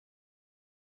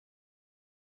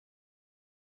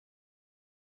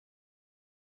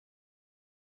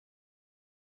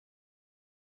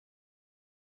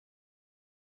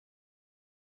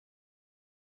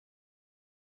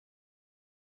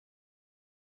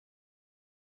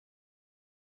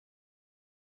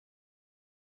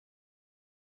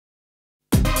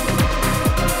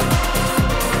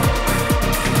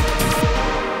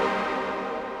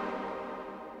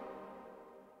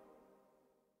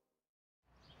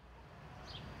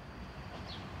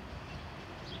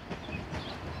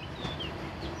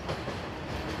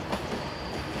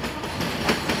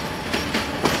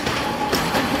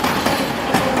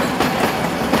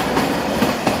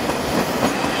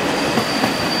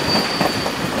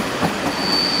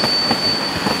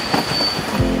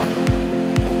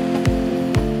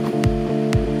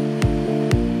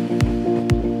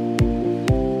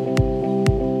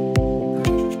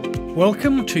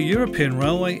Welcome to European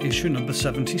Railway issue number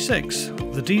 76,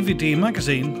 the DVD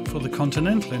magazine for the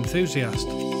continental enthusiast.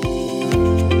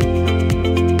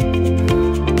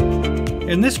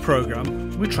 In this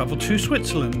programme, we travel to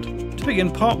Switzerland to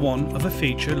begin part 1 of a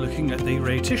feature looking at the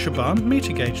Rhätische Bahn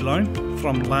meter gauge line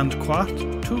from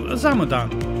Landquart to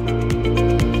Samedan.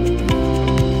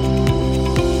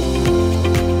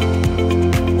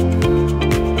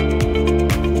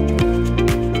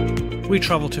 We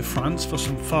travel to France for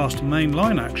some fast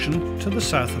mainline action to the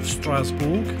south of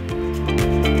Strasbourg.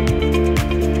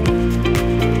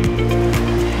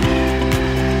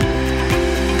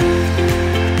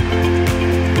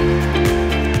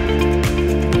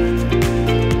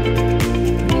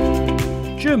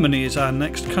 Germany is our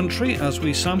next country as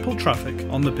we sample traffic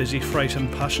on the busy freight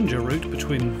and passenger route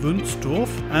between Wunstorf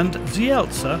and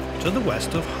Seelze to the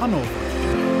west of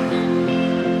Hannover.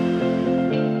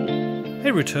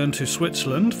 A return to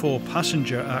Switzerland for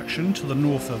passenger action to the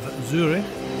north of Zurich.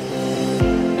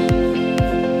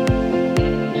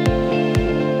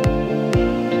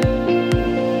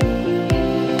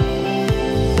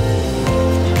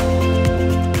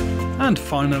 And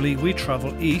finally we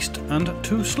travel east and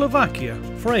to Slovakia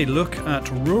for a look at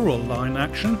rural line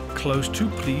action close to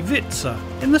Plivica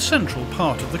in the central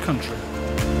part of the country.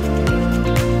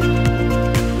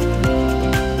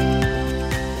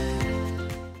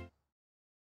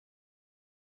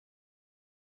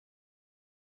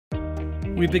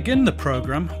 We begin the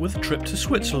programme with a trip to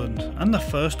Switzerland and the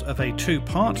first of a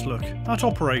two-part look at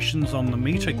operations on the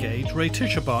meter gauge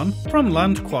Rhätische Bahn from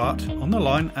Landquart on the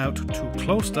line out to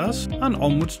Klosters and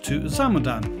onwards to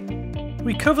Samedan.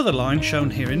 We cover the line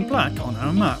shown here in black on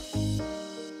our map.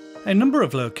 A number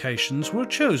of locations were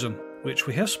chosen, which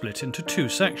we have split into two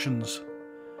sections.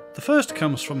 The first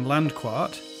comes from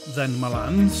Landquart, then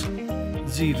Malans,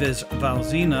 Zivis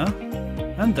Valzina,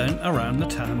 and then around the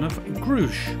town of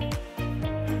Grusch.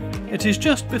 It is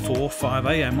just before 5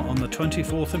 AM on the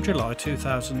 24th of July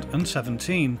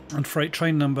 2017 and freight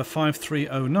train number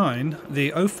 5309,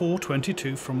 the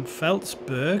 0422 from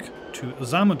Felsberg to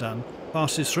Samedan,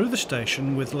 passes through the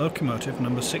station with locomotive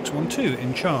number 612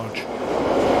 in charge.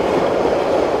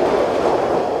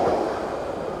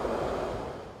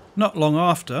 Not long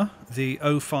after, the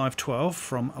 0512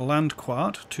 from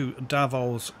Landquart to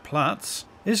Davos Platz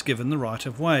is given the right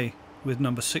of way, with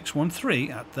number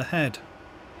 613 at the head.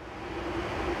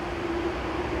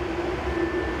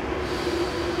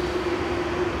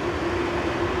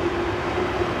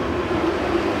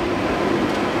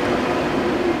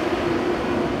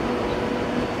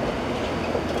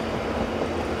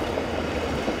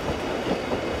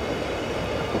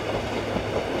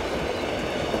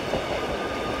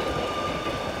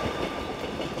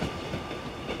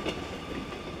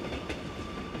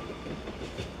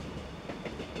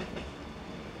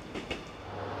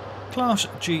 Class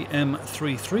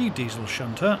GE4 diesel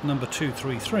shunter number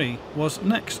 233 was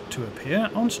next to appear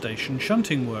on station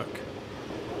shunting work.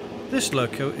 This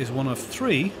loco is one of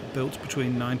three built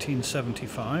between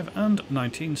 1975 and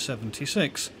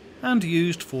 1976 and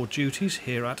used for duties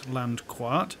here at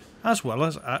Landquart as well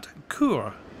as at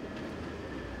Chur.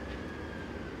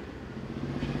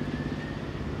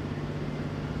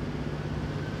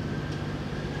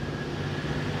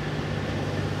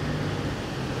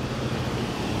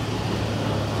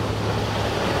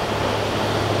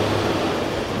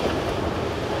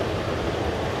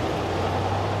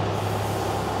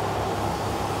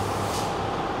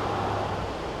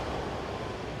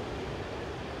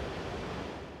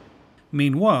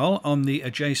 Meanwhile, on the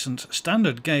adjacent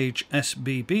standard gauge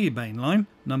SBB mainline,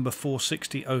 number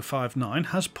 460059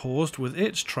 has paused with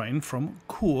its train from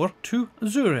Chur to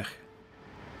Zurich.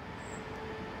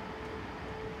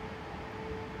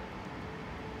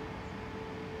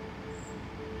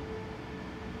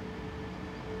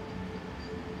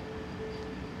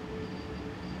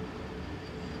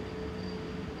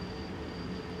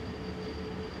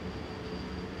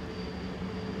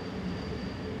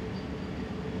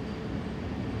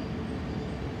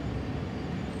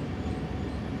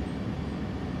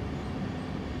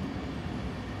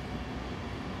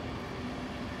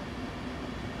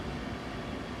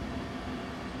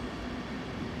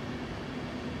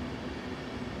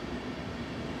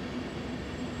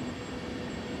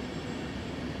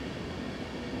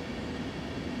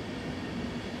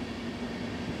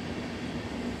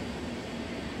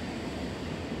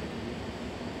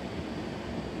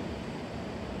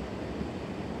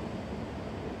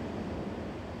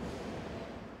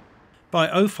 By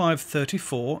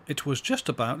 0534 it was just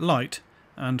about light,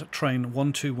 and train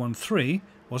 1213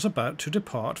 was about to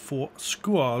depart for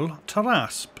Scuol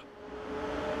Tarasp.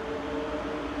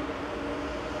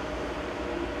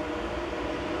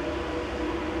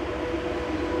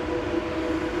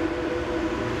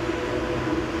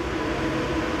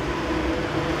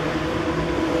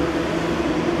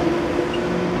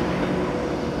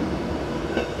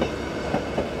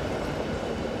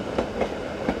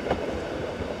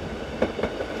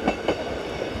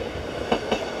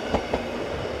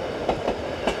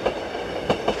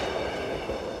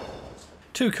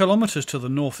 2 kilometres to the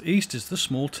northeast is the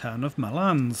small town of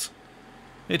Malans.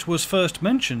 It was first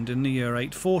mentioned in the year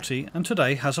 840 and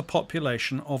today has a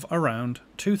population of around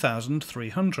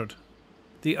 2,300.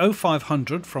 The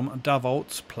 0500 from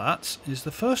Davos-Platz is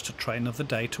the first train of the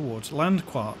day towards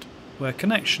Landquart, where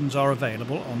connections are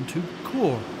available onto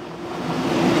Chur.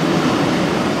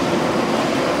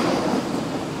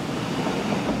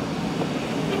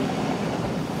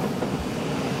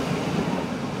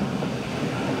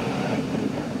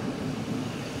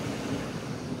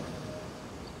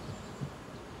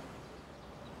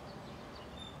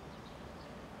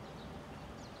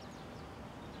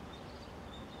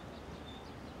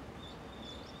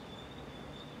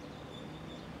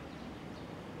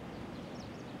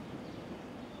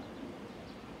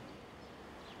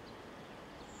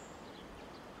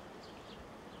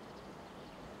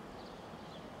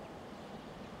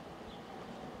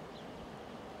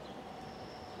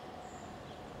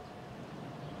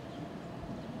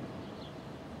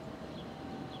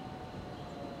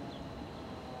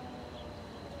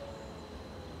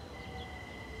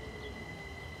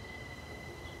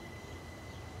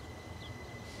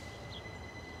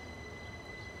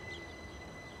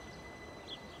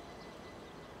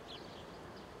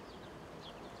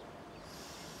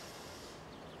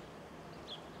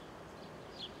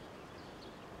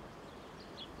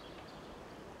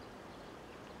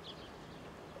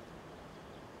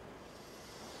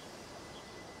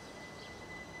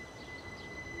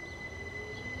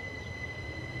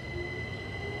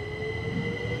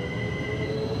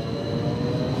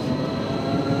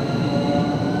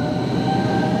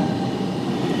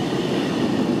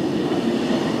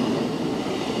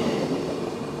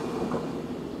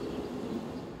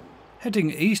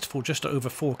 Heading east for just over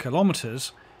 4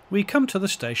 kilometres, we come to the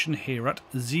station here at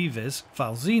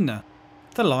Zeewes-Valzina.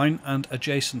 The line and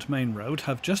adjacent main road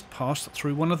have just passed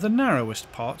through one of the narrowest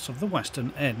parts of the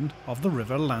western end of the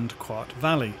river Landquart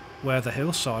Valley, where the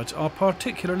hillsides are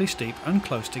particularly steep and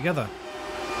close together.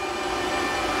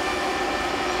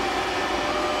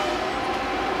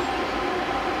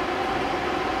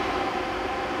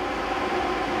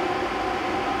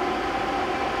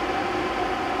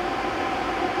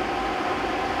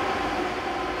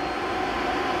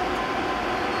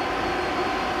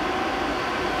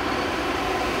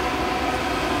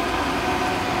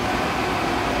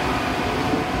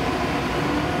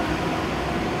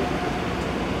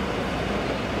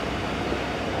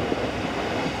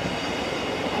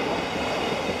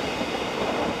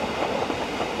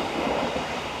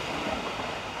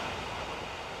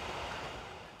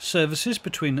 Services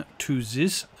between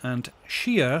Thusis and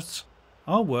Schiers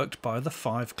are worked by the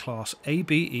 5 Class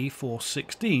ABE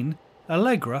 416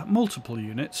 Allegra multiple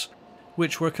units,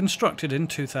 which were constructed in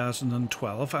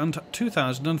 2012 and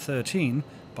 2013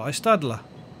 by Stadler.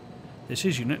 This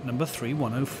is unit number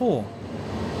 3104.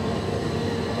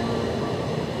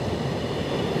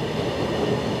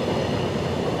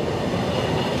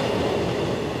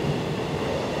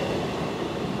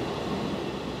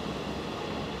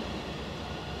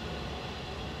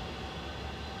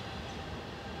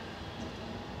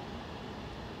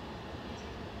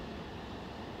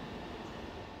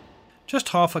 Just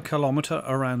half a kilometre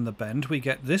around the bend we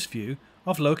get this view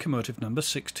of locomotive number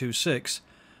 626,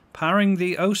 powering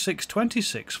the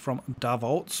 0626 from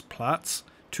Davos-Platz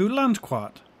to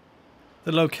Landquart.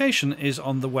 The location is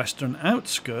on the western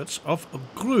outskirts of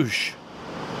Bruges.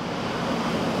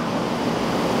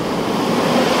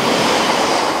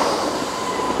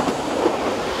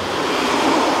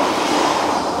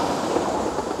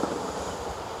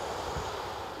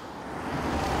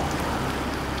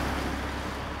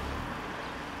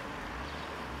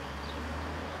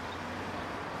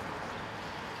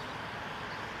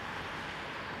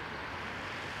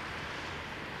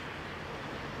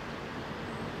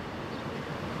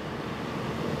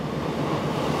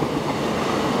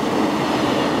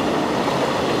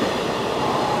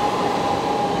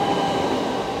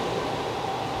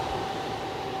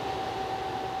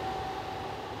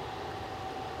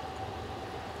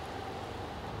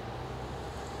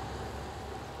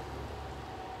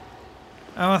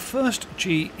 Our first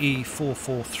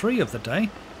GE443 of the day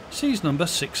sees number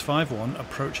 651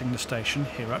 approaching the station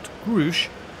here at Bruges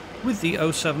with the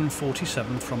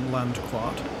 0747 from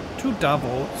Landquart to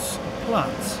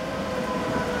Davos-Platz.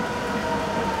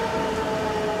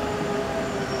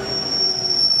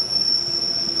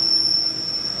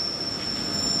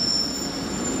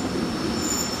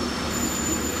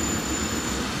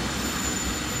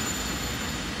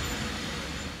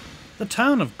 The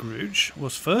town of Bruges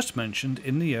was first mentioned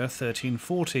in the year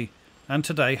 1340 and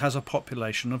today has a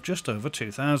population of just over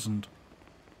 2,000.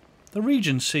 the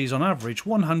region sees on average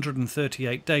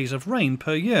 138 days of rain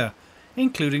per year,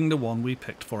 including the one we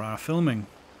picked for our filming.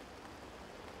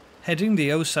 Heading the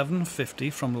 0750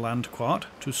 from Landquart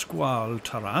to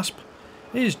Squal-Tarasp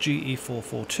is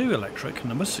GE442 electric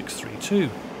number 632.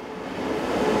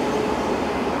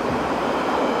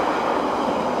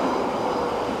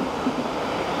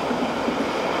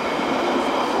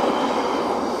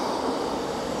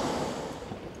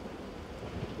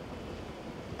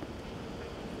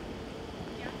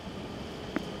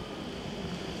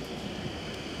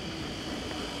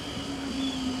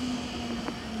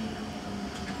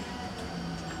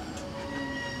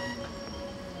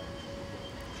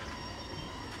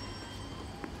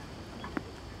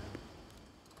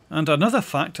 And another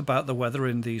fact about the weather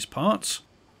in these parts,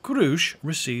 Cluj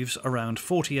receives around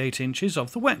 48 inches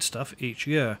of the wet stuff each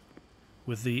year,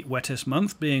 with the wettest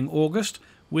month being August,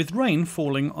 with rain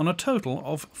falling on a total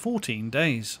of 14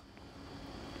 days.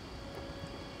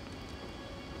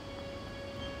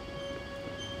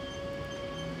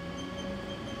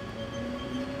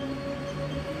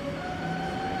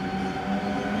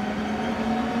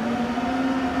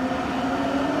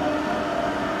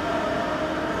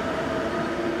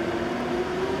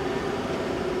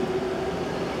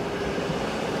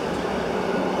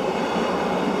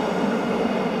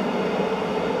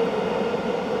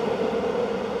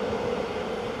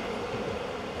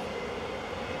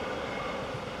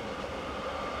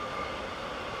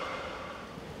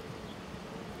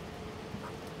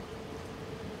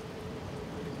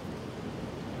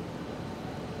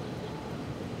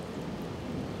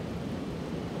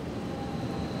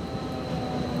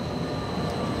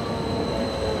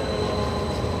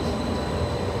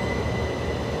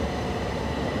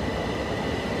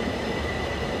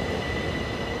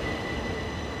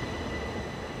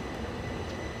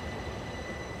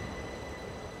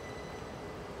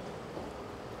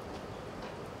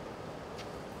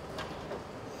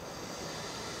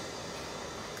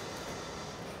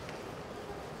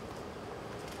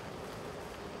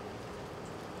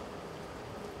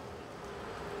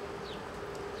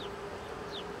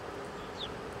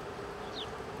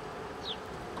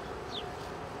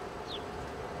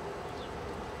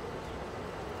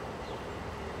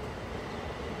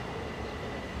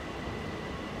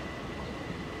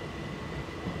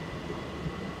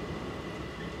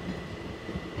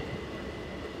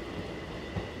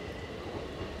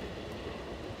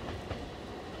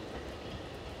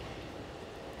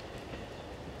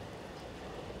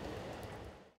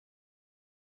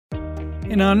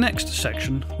 In our next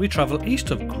section, we travel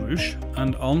east of Cluj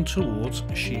and on towards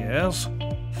Sierres,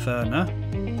 Furna,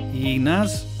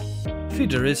 Jinas,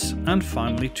 Fideris and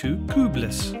finally to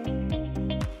Küblis.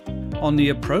 On the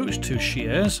approach to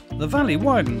Sierres, the valley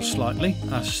widens slightly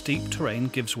as steep terrain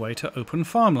gives way to open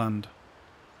farmland.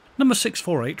 Number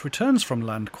 648 returns from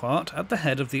Landquart at the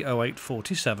head of the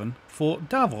 0847 for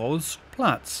Davos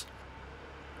Platz.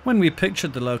 When we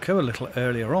pictured the loco a little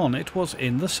earlier on, it was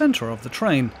in the centre of the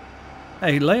train.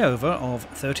 A layover of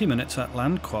 30 minutes at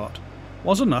Landquart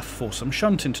was enough for some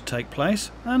shunting to take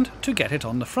place and to get it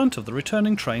on the front of the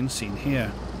returning train seen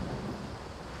here.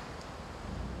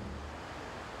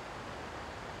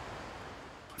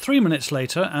 Three minutes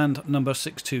later and number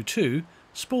 622,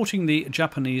 sporting the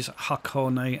Japanese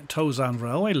Hakone Tozan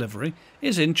railway livery,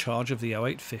 is in charge of the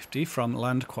 0850 from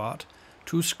Landquart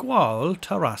to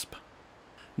Squal-Tarasp.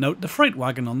 Note the freight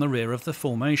wagon on the rear of the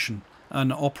formation, an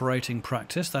operating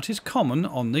practice that is common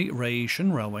on the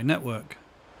Rhätischen railway network.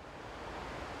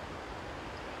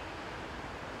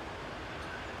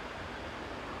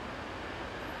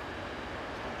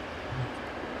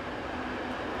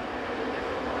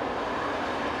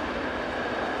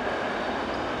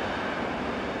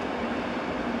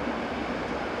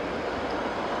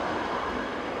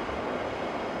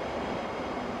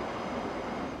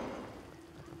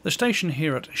 The station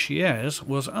here at Sierres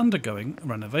was undergoing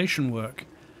renovation work,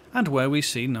 and where we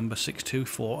see number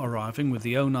 624 arriving with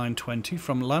the 0920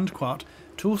 from Landquart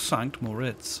to St.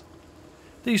 Moritz.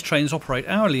 These trains operate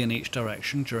hourly in each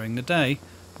direction during the day,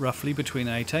 roughly between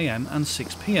 8 AM and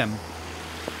 6 PM.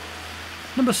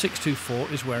 Number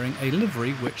 624 is wearing a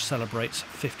livery which celebrates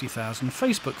 50,000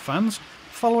 Facebook fans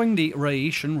following the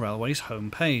Rhätischen Railway's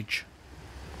homepage.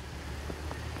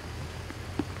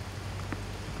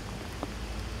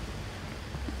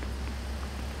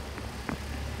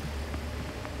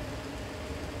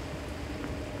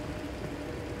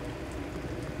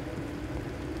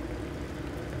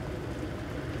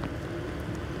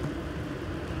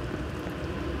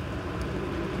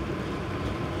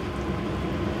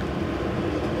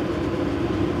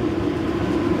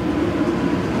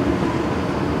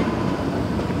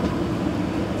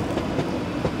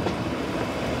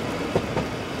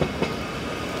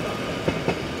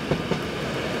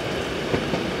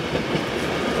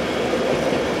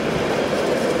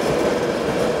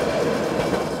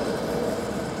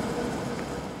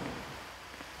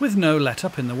 With no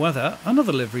let-up in the weather,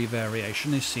 another livery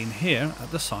variation is seen here at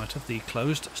the site of the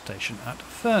closed station at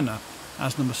Furna,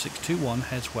 as number 621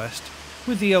 heads west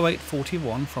with the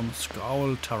 0841 from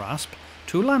Skål-Tarasp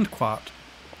to Landquart.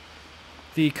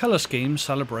 The colour scheme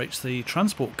celebrates the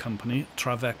transport company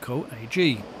Traveco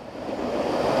AG.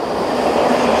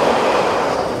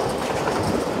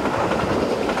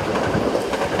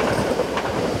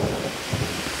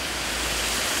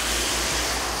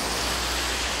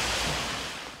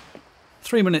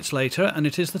 Three minutes later, and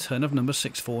it is the turn of number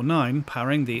 649,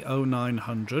 powering the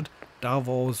 0900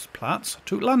 Davos-Platz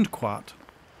to Landquart.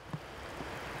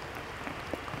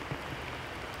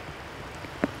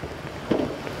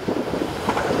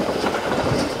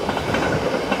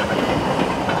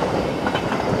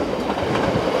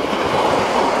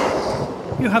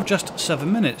 You have just 7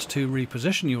 minutes to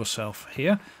reposition yourself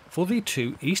here for the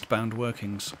two eastbound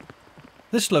workings.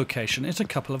 This location is a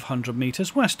couple of 100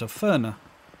 metres west of Furna.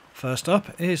 First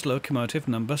up is locomotive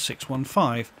number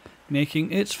 615,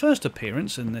 making its first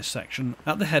appearance in this section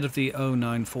at the head of the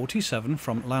 0947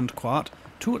 from Landquart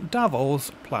to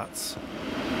Davos-Platz.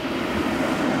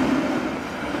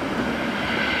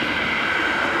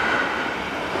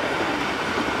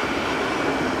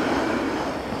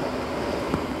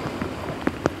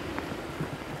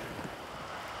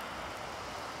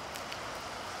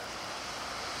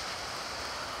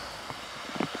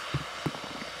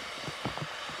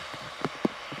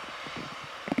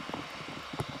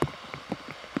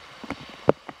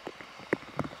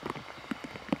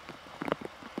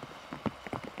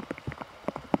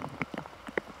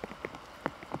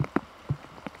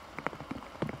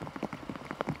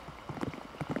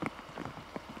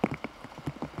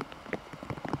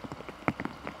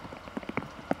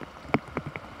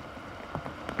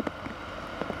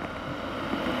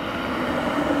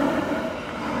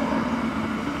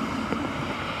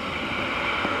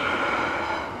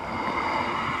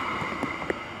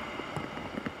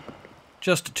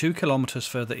 Just 2 kilometres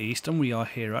further east and we are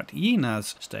here at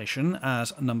Jinas station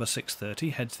as number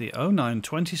 630 heads the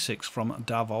 0926 from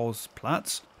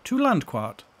Davos-Platz to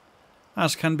Landquart.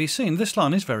 As can be seen, this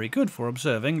line is very good for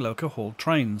observing loco-hauled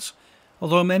trains,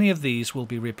 although many of these will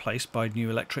be replaced by new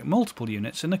electric multiple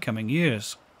units in the coming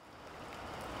years.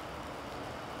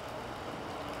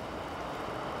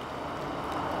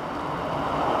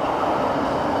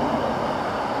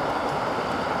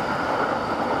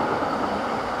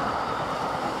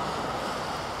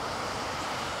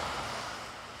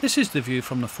 This is the view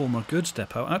from the former goods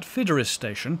depot at Fideris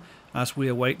station as we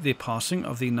await the passing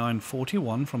of the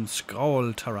 941 from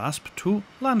Skål-Tarasp to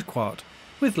Landquart,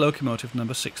 with locomotive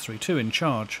number 632 in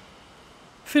charge.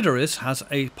 Fideris has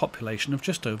a population of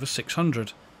just over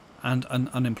 600 and an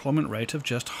unemployment rate of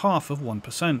just half of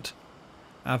 1%.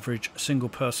 Average single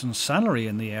person salary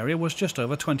in the area was just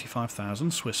over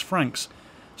 25,000 Swiss francs,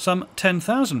 some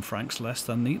 10,000 francs less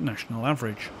than the national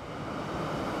average.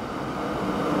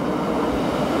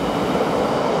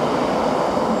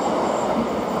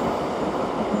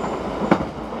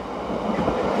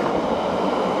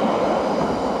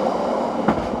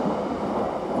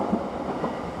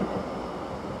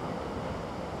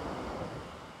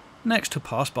 Next to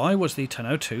pass by was the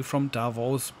 1002 from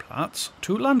Davos-Platz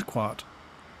to Landquart.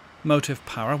 Motive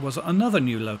power was another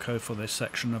new loco for this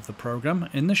section of the programme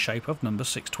in the shape of number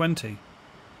 620.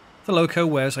 The loco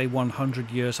wears a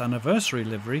 100 years anniversary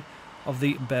livery of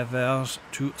the Bevers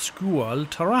to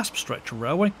Skål-Tarasp stretch of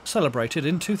railway celebrated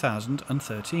in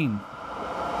 2013.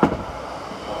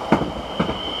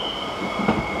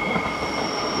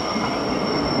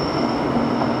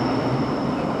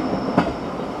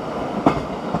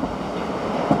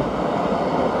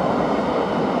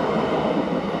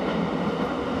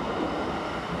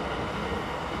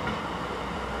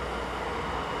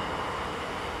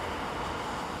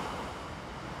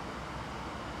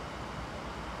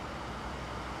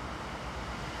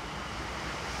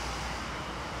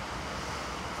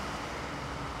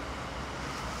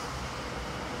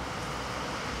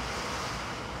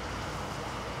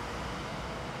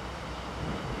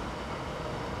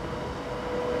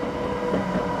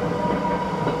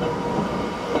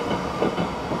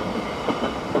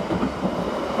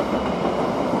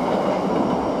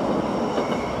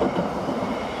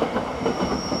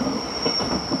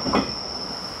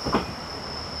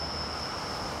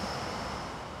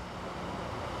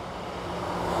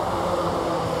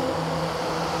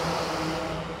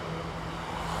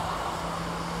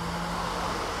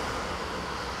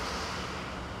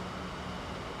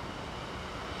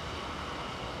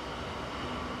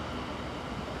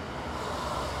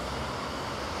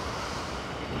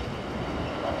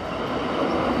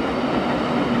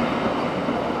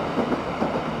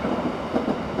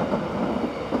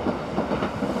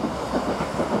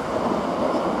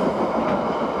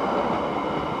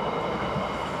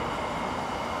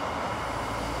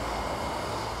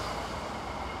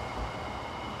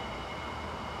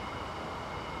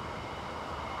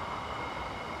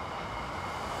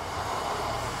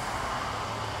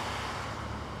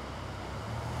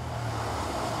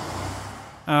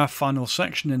 Our final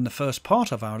section in the first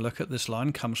part of our look at this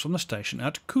line comes from the station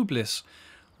at Küblis,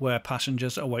 where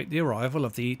passengers await the arrival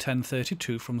of the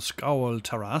 1032 from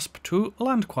Schouwen-Terrasp to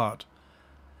Landquart.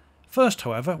 First,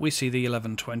 however, we see the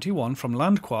 1121 from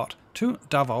Landquart to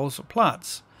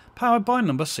Davos-Platz, powered by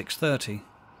number 630.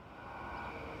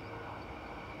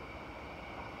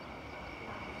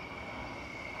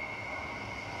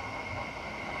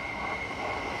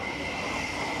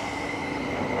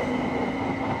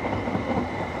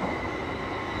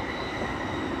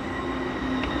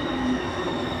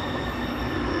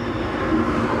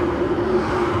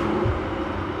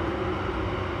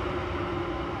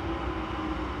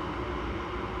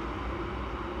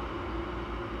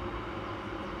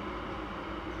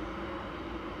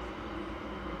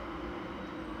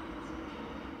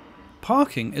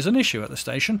 Parking is an issue at the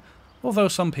station, although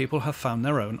some people have found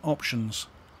their own options.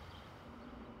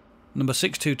 Number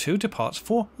 622 departs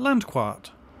for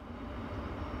Landquart.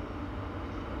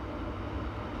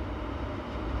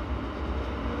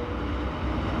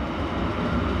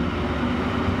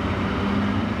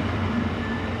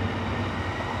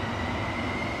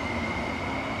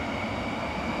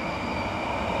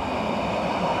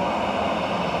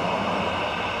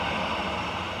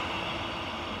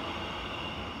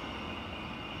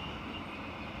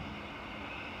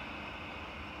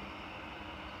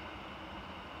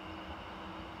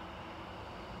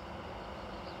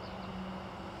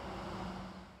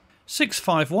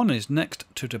 (651) is next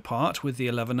to depart with the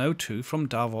 1102 from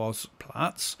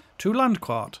Davos-Platz to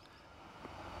Landquart.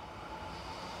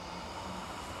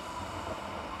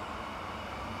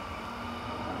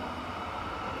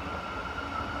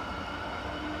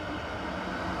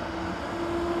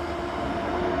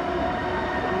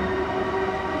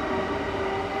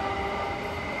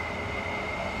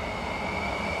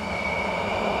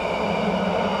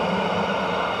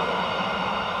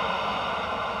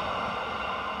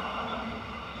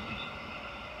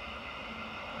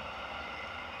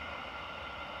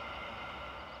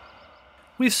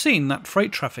 We've seen that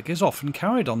freight traffic is often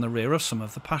carried on the rear of some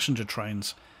of the passenger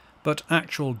trains, but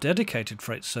actual dedicated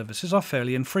freight services are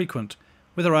fairly infrequent,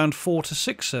 with around 4 to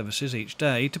 6 services each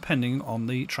day depending on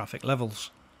the traffic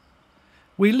levels.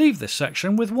 We leave this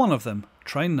section with one of them,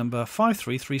 train number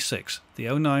 5336, the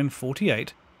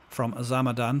 0948, from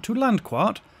Samedan to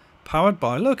Landquart, powered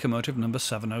by locomotive number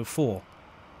 704.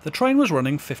 The train was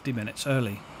running 50 minutes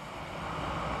early.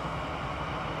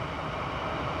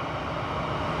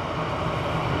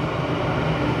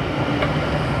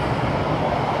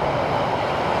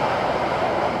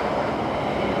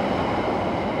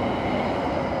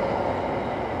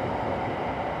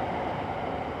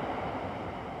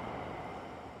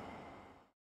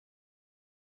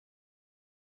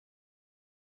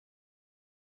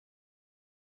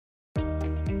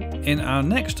 In our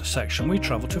next section we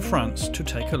travel to France to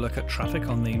take a look at traffic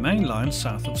on the main line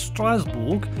south of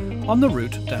Strasbourg on the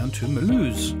route down to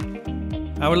Mulhouse.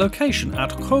 Our location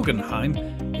at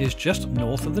Kobenheim is just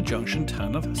north of the junction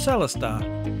town of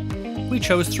Sélestat. We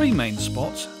chose 3 main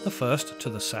spots, the first to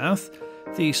the south,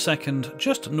 the second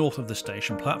just north of the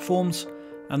station platforms,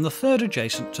 and the third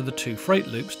adjacent to the 2 freight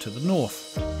loops to the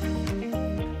north.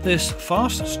 This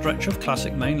fast stretch of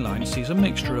classic main line sees a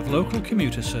mixture of local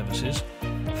commuter services,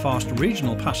 fast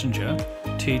regional passenger,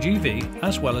 TGV,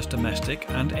 as well as domestic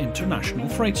and international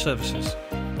freight services.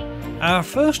 Our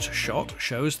first shot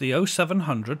shows the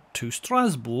 0700 to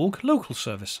Strasbourg local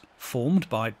service, formed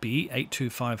by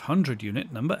B82500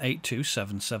 unit number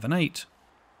 82778.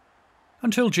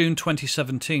 Until June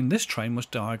 2017, this train was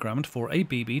diagrammed for a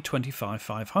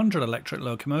BB25500 electric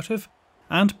locomotive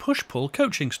and push-pull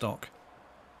coaching stock.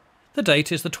 The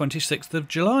date is the 26th of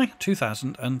July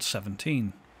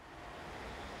 2017.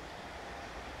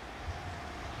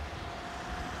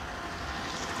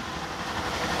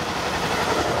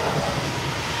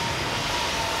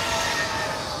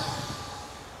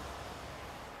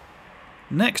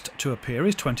 Next to appear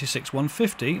is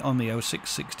 26150 on the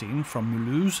 0616 from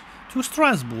Mulhouse to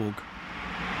Strasbourg.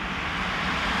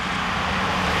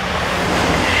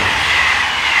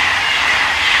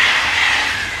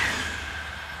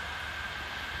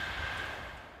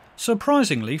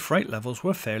 Surprisingly, freight levels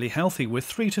were fairly healthy with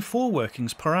 3 to 4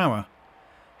 workings per hour.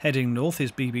 Heading north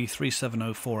is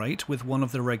BB37048 with one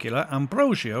of the regular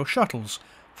Ambrosio shuttles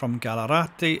from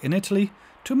Gallarate in Italy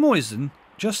to Moissan,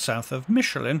 just south of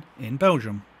Michelin in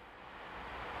Belgium.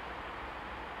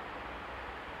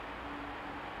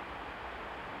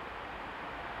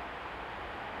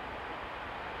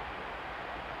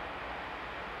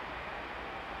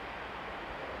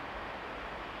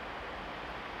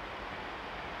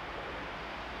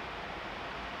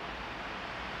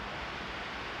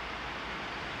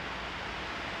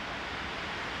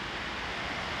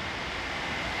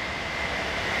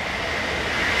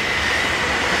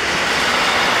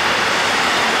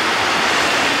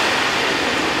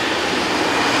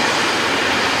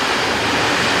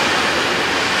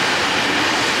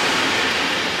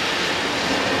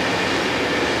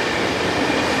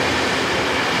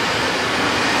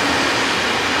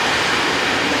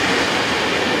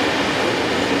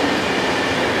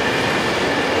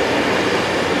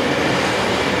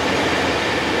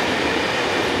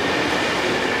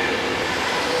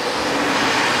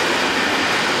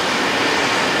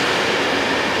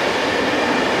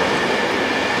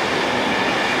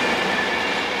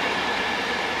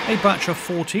 A batch of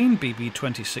 14 BB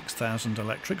 26,000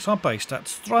 electrics are based at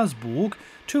Strasbourg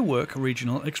to work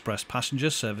regional express passenger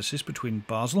services between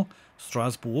Basel,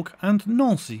 Strasbourg and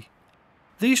Nancy.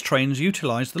 These trains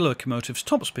utilise the locomotive's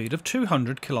top speed of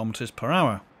 200 km per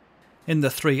hour. In the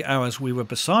 3 hours we were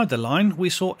beside the line, we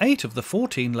saw 8 of the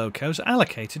 14 locos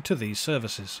allocated to these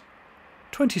services.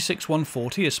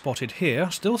 26140 is spotted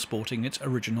here, still sporting its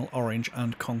original orange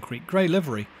and concrete grey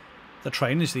livery. The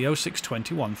train is the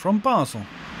 0621 from Basel.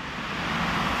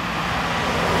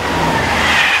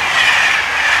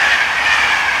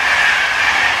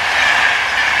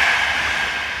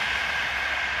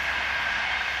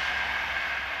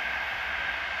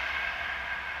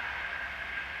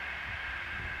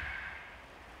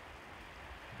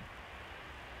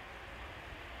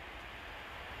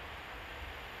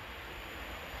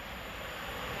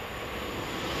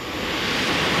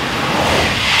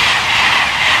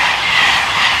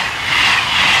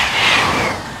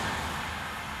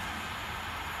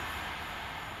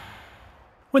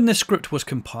 When this script was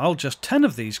compiled, just 10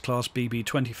 of these Class BB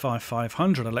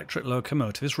 25500 electric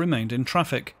locomotives remained in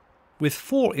traffic, with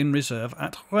 4 in reserve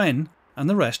at Rennes and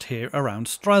the rest here around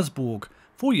Strasbourg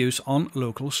for use on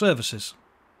local services.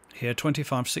 Here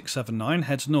 25679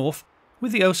 heads north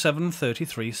with the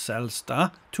 0733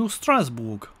 Sélestat to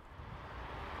Strasbourg.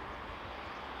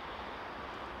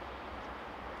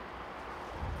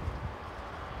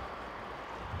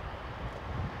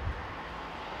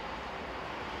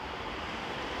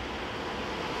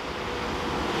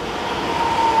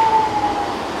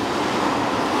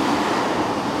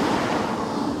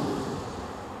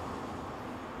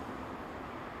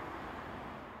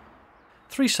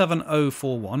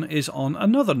 (37041) is on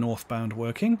another northbound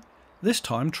working, this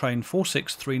time train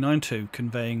 46392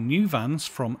 conveying new vans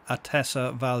from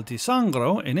Atessa Val di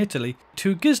Sangro in Italy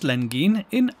to Gislengien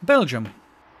in Belgium.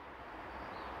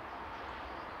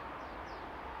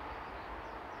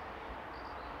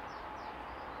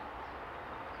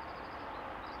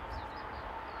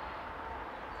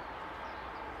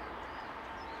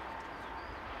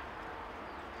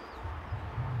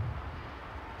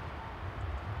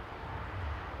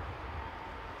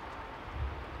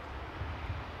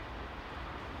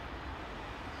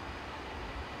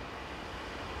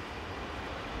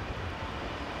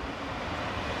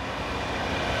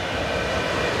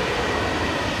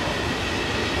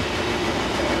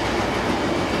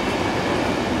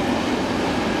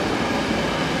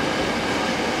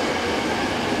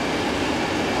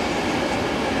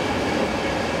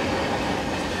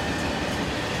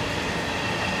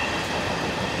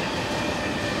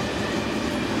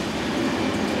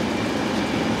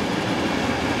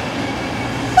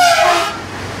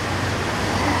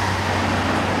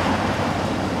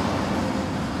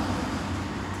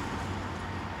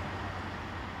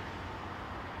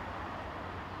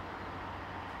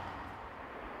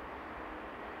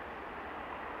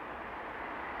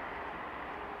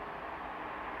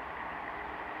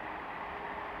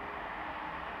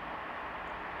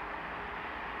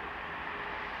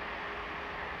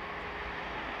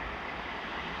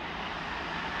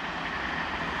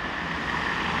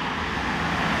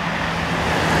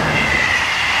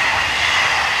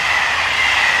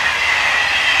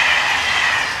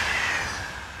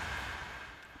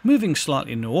 Moving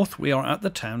slightly north, we are at the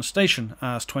town station,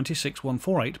 as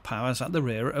 26148 powers at the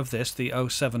rear of this, the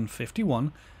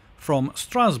 0751, from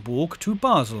Strasbourg to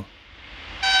Basel.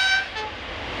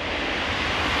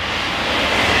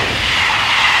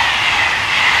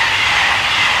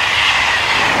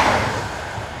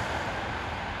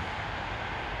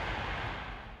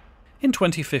 In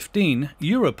 2015,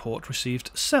 Europort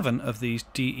received 7 of these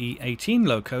DE18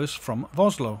 locos from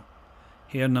Vosloo.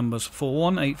 Here numbers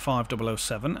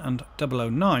 4185007 and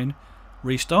 009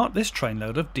 restart this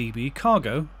trainload of DB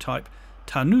cargo type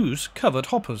Tanus covered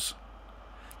hoppers.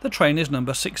 The train is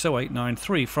number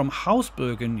 60893 from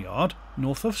Seelze Yard,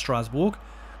 north of Strasbourg,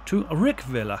 to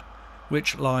Rickville,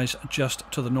 which lies just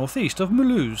to the northeast of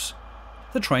Mulhouse.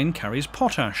 The train carries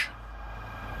potash.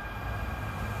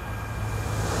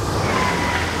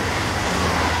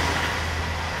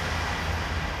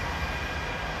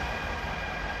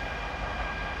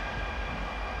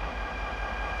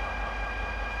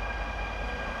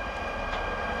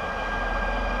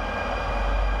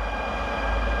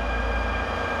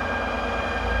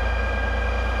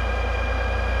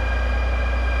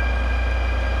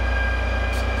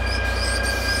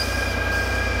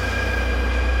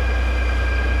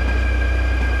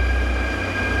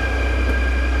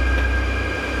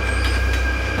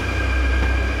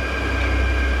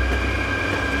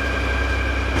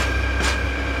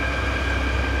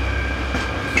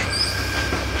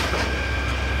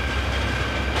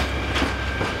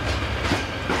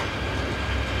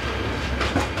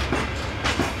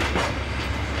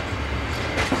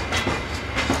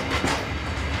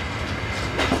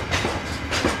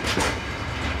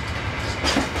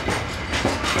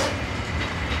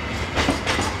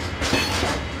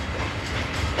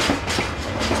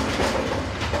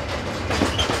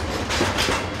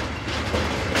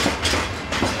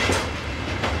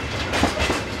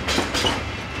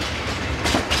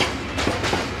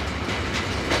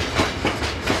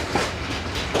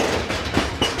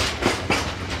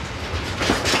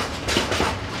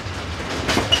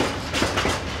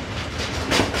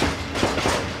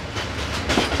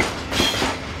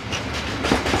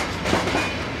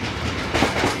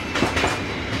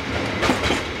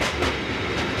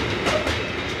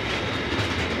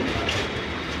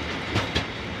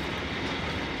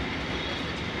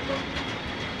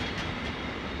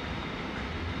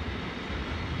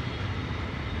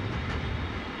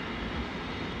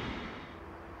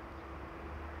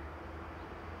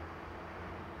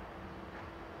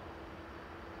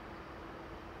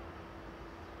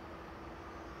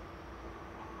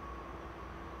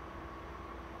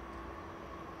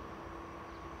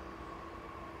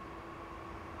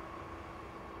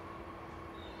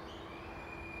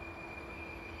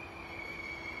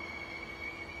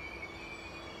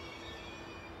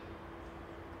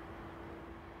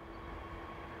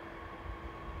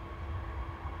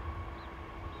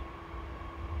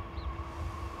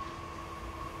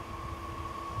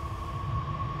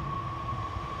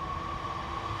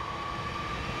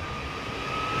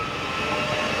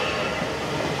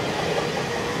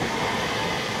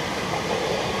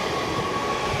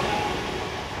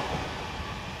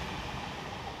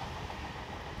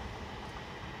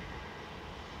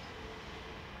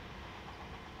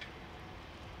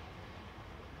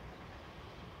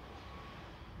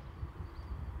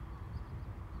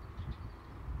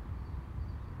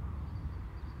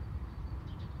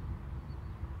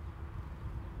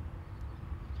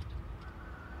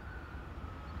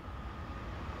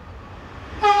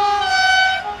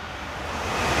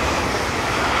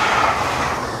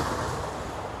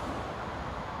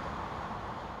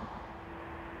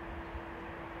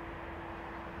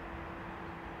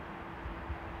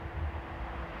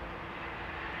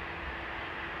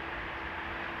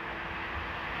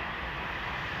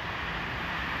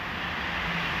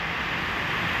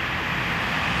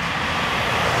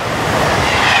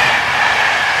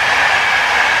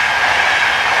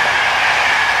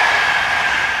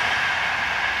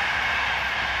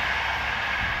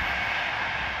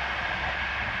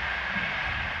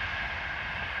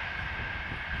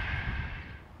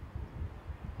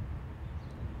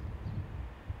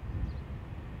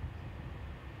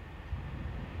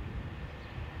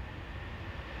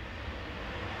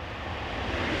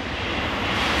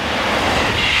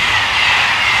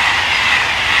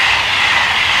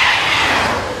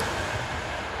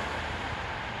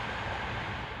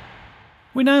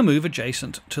 We now move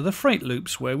adjacent to the freight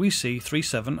loops where we see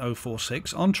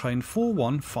 37046 on train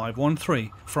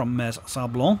 41513 from Mes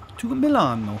Sablon to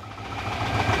Milano.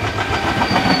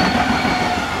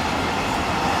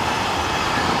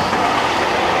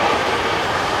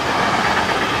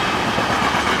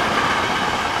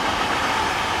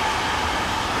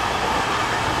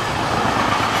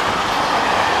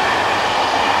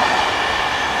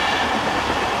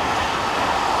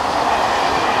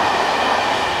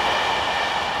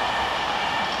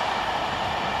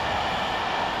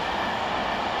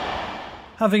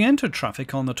 Having entered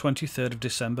traffic on the 23rd of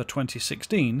December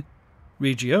 2016,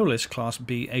 Regiolis Class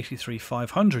B83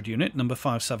 500 unit number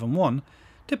 571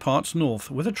 departs north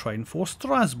with a train for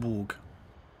Strasbourg.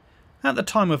 At the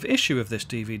time of issue of this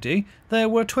DVD, there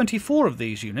were 24 of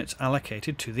these units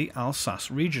allocated to the Alsace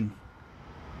region.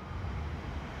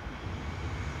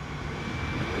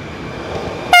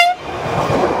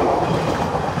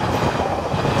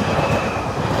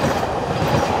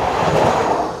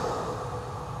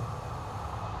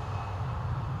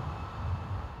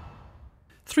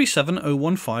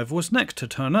 .37015 was next to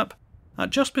turn up, at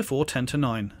just before 10 to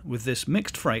 9, with this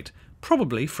mixed freight,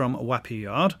 probably from Rhätische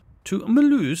Yard to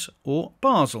Mulhouse or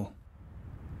Basel.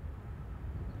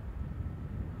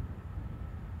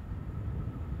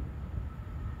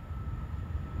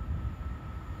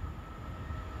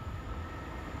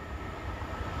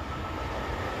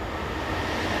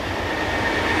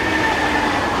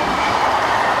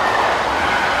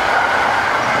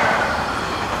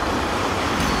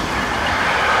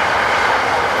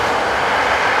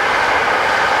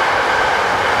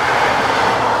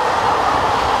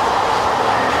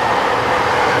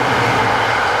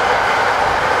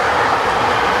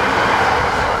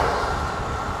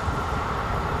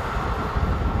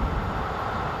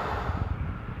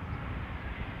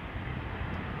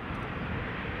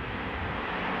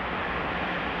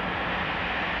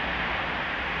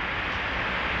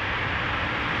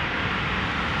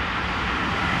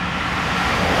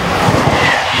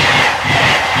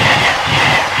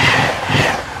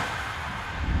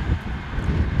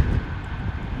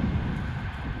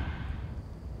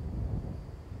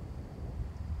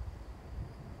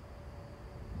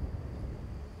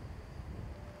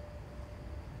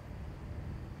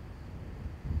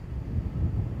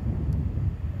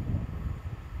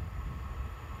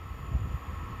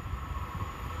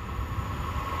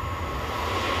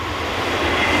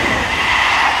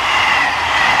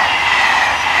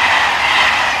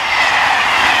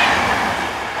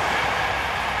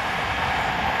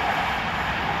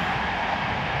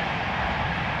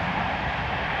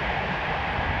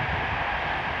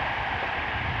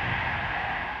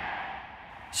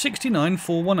 .69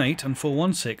 418 and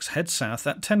 416 head south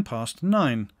at 10 past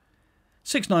 9.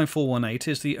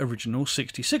 69418 is the original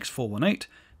 66 418,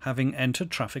 having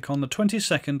entered traffic on the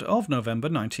 22nd of November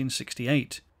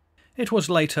 1968. It was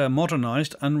later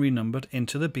modernised and renumbered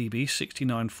into the BB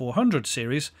 69 400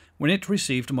 series when it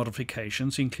received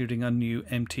modifications including a new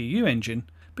MTU engine,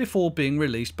 before being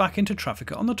released back into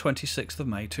traffic on the 26th of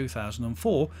May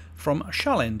 2004 from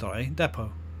Chalendrey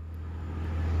depot.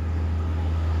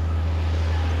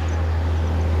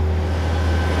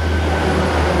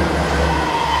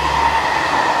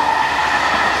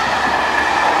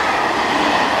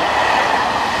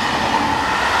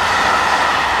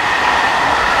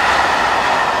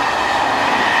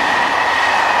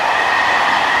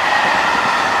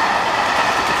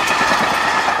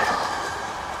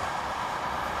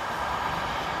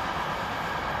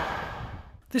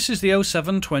 This is the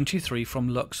 0723 from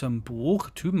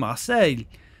Luxembourg to Marseille,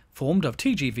 formed of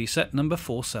TGV set number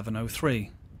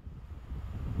 4703.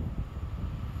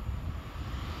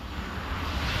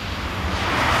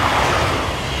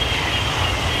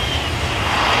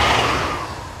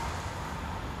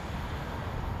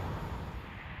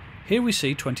 Here we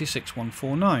see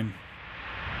 26149.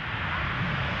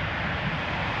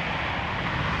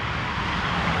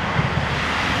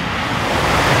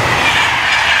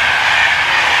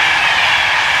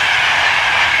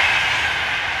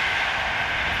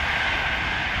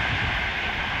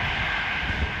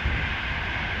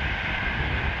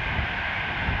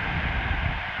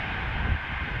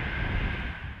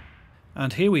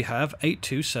 And here we have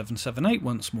 82778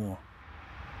 once more.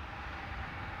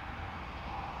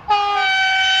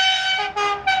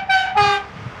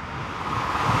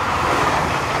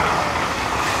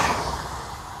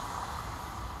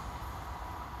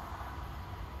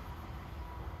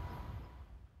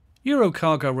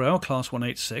 Eurocargo Rail Class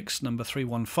 186 number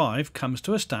 315 comes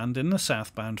to a stand in the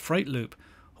southbound freight loop,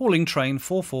 hauling train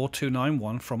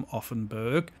 44291 from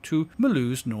Offenburg to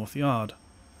Mulhouse North Yard.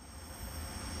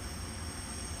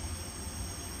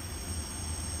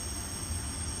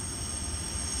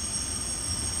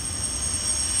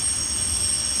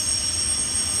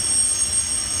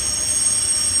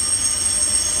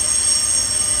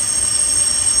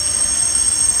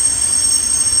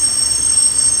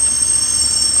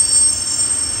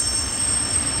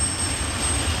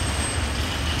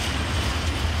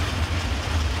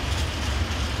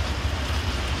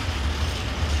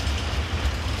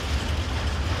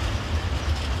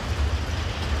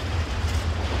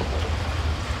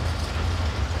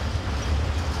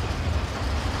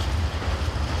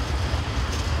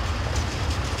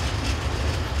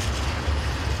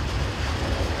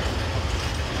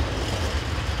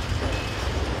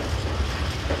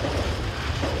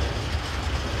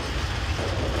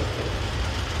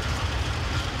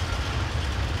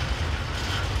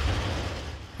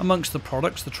 Amongst the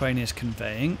products the train is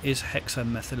conveying is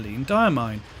hexamethylene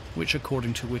diamine, which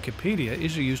according to Wikipedia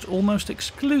is used almost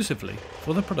exclusively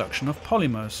for the production of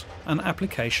polymers, an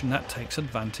application that takes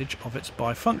advantage of its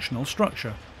bifunctional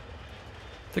structure.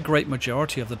 The great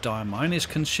majority of the diamine is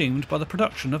consumed by the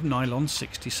production of nylon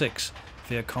 66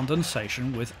 via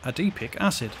condensation with adipic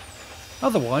acid.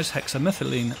 Otherwise,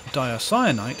 hexamethylene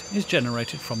diocyanate is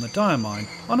generated from the diamine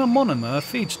on a monomer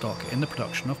feedstock in the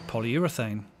production of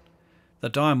polyurethane. The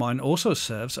diamine also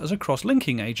serves as a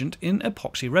cross-linking agent in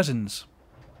epoxy resins.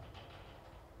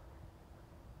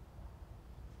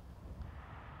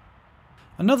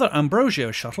 Another Ambrosio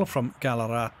shuttle from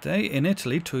Gallarate in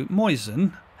Italy to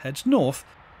Moisen heads north,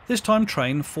 this time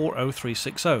train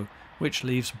 40360, which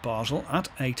leaves Basel at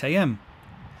 8 am.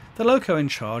 The loco in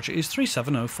charge is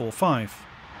 37045.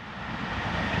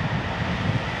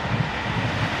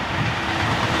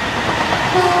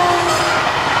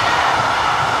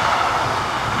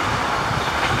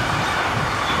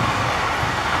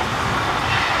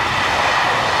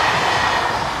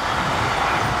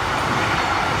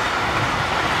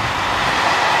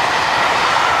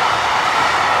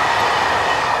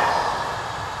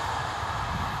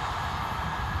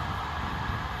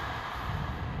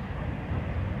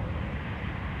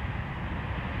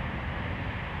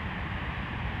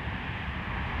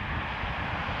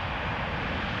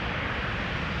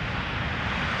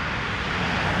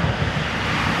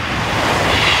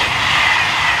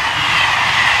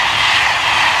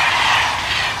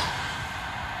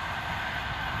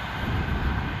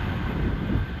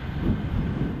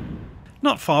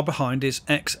 Not far behind is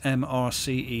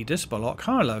XMRC Disbalok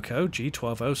High Loco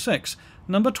G1206,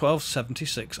 number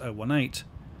 1276018.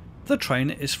 The train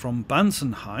is from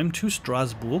Bansenheim to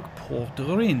Strasbourg Port de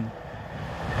Rhin.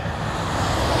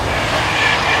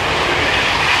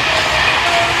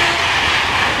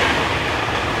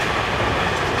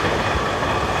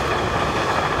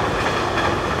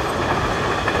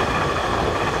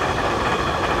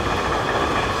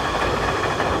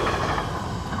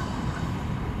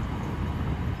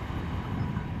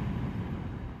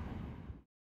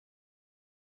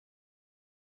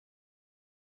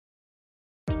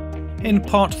 In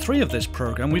part 3 of this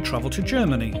programme we travel to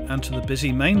Germany and to the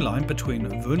busy main line between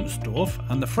Wunstorf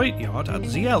and the freight yard at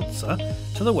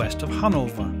Seelze to the west of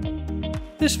Hannover.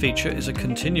 This feature is a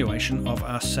continuation of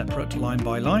our separate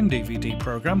line-by-line DVD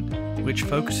programme, which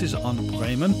focuses on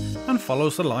Bremen and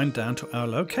follows the line down to our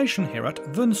location here at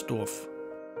Wunstorf.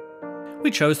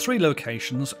 We chose 3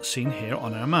 locations seen here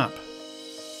on our map.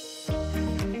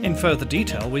 In further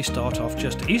detail, we start off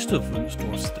just east of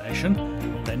Wunstorf station,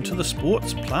 then to the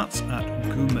Sportsplatz at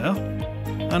Gumer,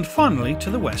 and finally to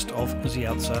the west of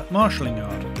Seelze marshalling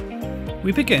yard.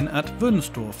 We begin at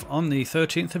Wunstorf on the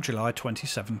 13th of July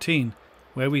 2017,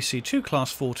 where we see 2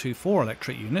 Class 424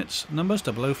 electric units, numbers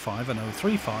 005 and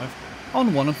 035,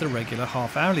 on one of the regular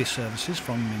half-hourly services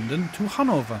from Minden to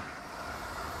Hannover.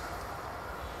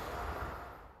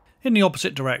 In the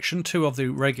opposite direction, 2 of the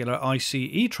regular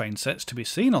ICE train sets to be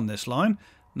seen on this line,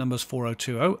 numbers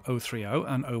 4020, 030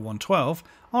 and 0112,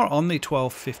 are on the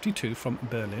 1252 from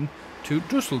Berlin to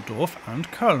Düsseldorf and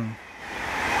Köln.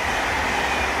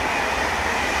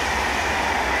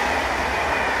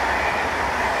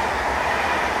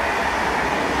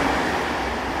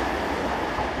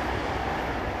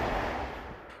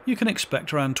 You can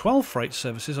expect around 12 freight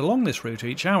services along this route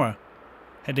each hour.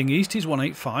 Heading east is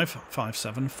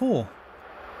 185574.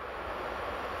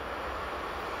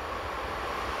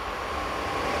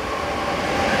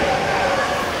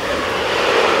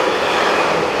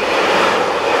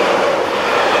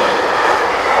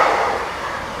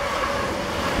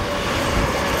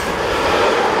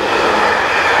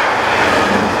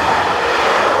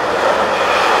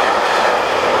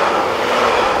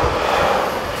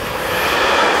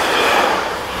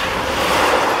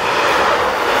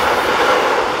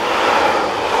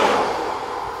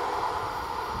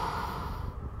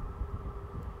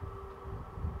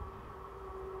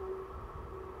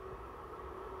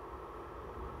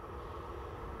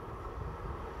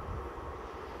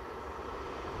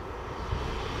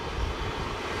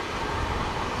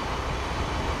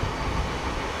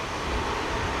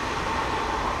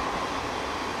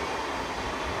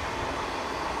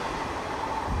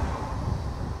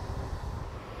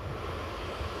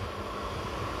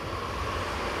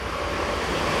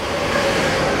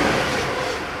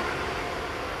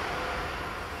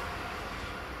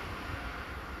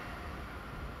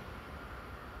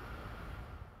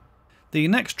 The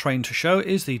next train to show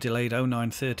is the delayed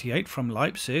 0938 from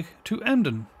Leipzig to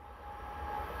Emden.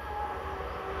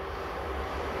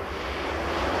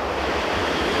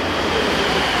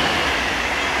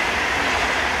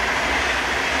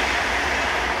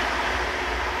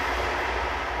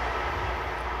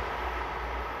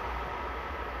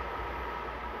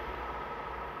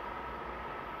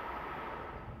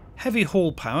 Heavy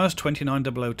haul powers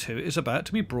 29002 is about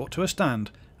to be brought to a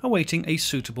stand, awaiting a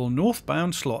suitable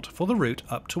northbound slot for the route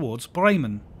up towards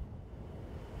Bremen.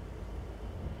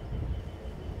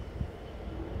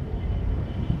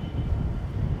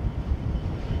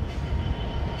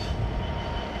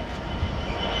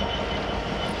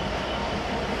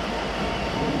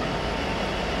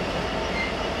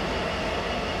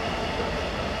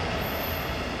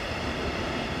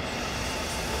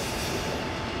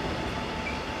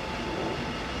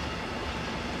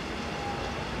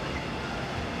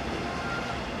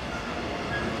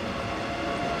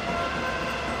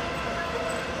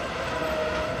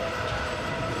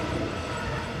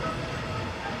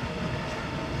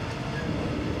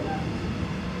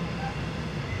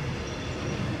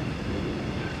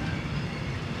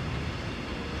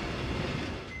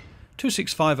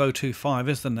 (265.025)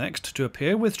 is the next to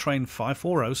appear with train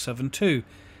 54072,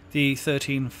 the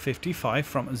 1355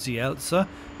 from Seelze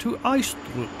to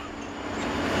Eistrup.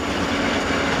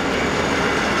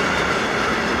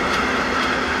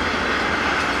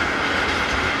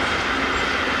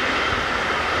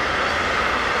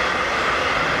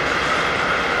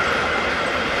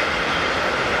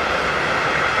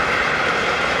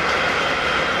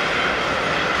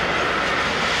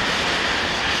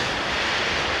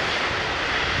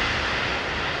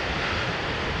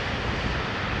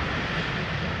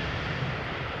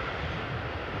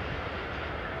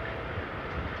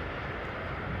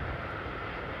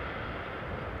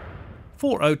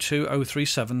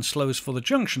 (402.037) slows for the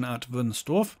junction at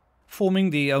Wunstorf, forming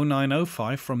the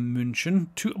 0905 from München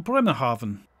to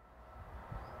Bremerhaven.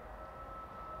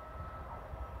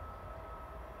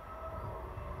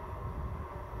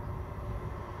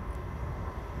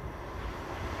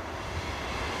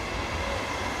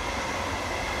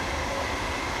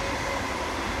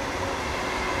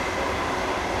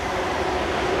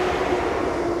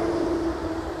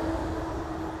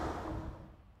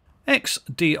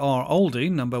 Ex-DR Oldie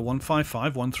number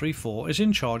 155134 is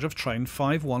in charge of train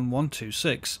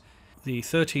 51126, the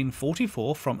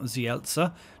 1344 from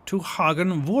Seelze to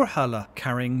Hagen-Wurhalle,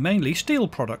 carrying mainly steel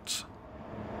products.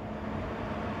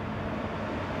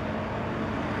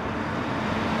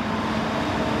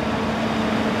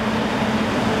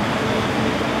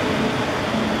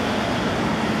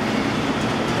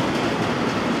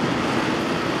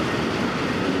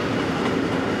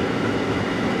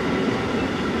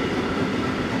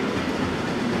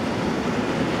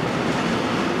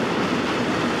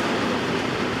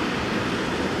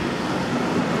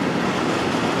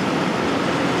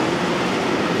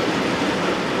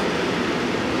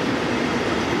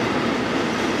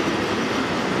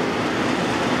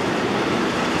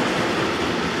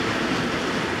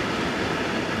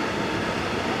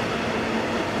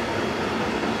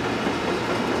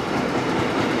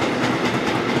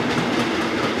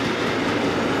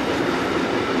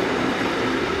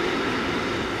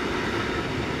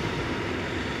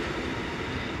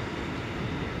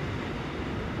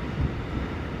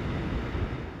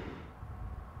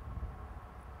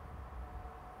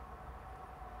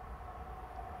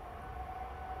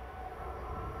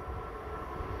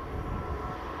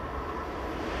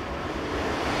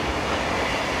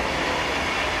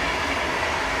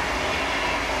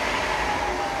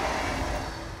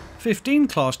 (15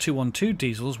 Class 212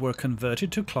 diesels were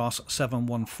converted to Class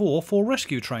 714 for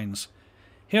rescue trains.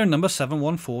 Here number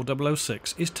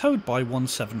 714006 is towed by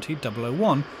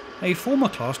 170-001, a former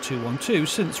Class 212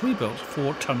 since rebuilt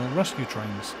for tunnel rescue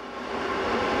trains.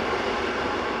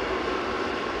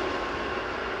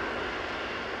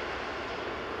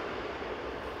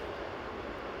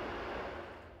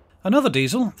 Another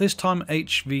diesel, this time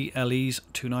HVLE's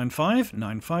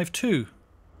 295952.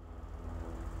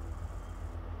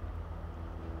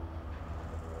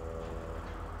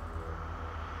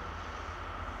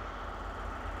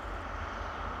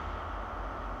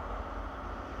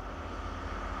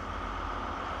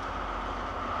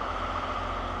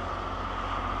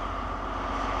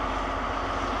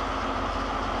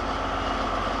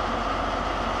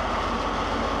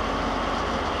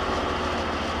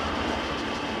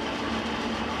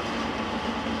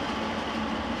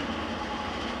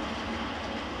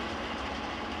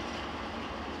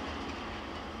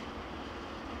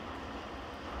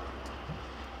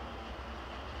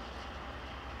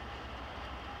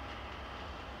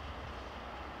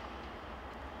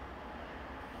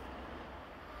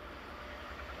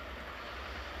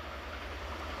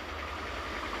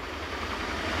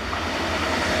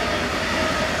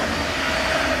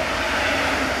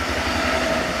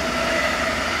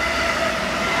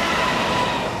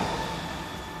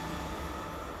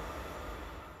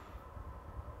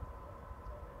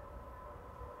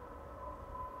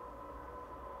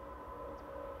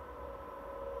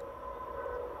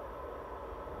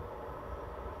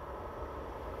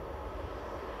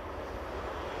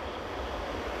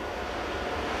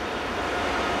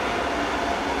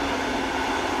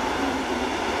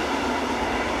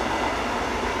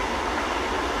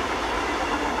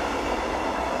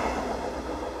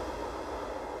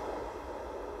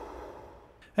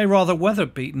 A rather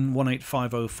weather-beaten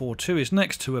 185042 is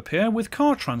next to appear with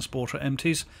car transporter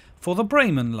empties for the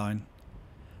Bremen line.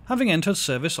 Having entered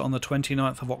service on the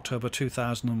 29th of October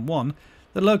 2001,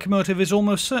 the locomotive is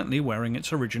almost certainly wearing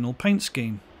its original paint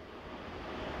scheme.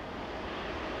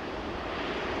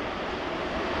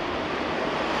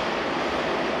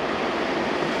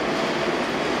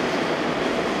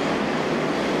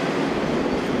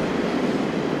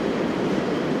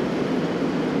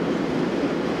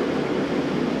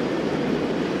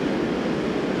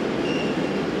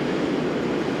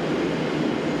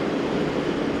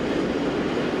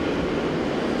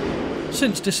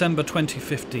 Since December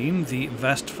 2015, the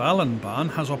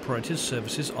Westfalenbahn has operated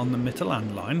services on the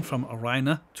Mittelland line from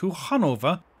Rheine to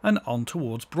Hannover and on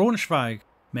towards Braunschweig,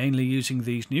 mainly using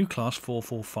these new Class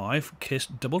 445 KISS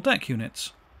double-deck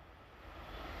units.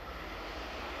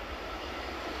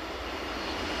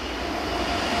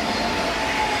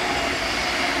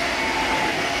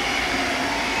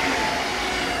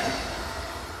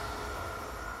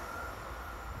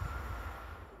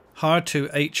 Hired to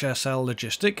HSL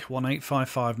Logistic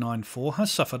 185594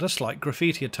 has suffered a slight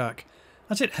graffiti attack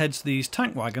as it heads these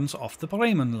tank wagons off the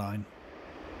Bremen line.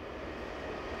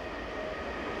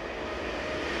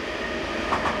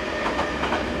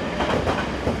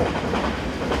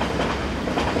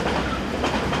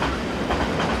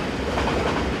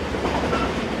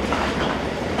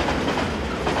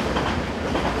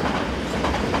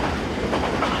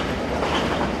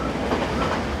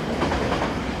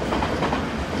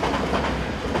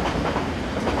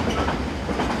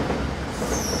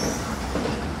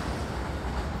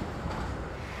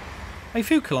 A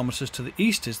few kilometres to the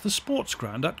east is the sports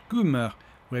ground at Gumer,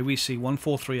 where we see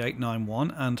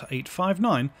 143891 and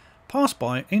 859 pass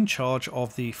by in charge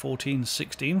of the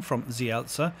 1416 from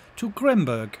Seelze to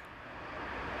Gremberg.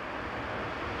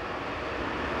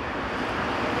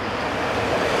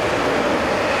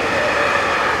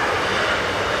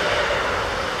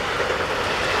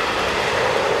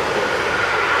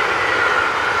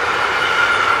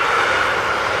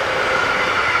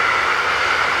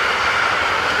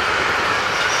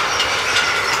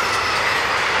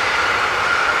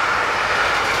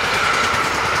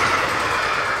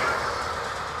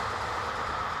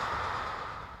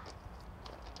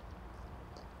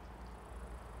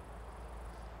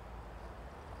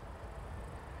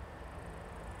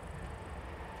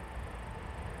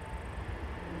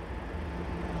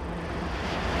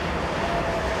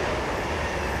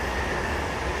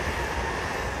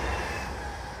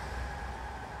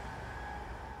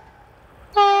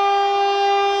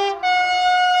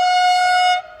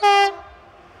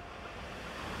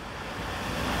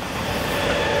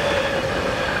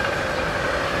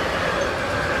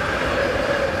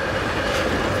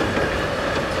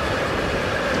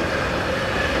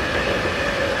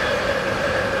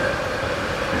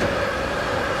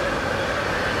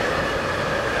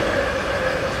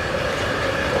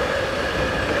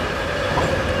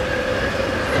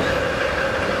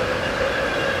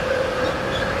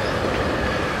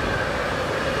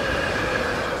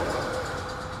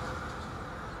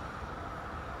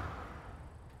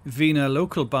 Wiener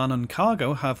Local Bahn and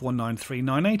Cargo have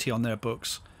 193980 on their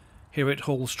books. Here it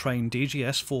hauls train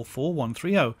DGS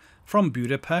 44130 from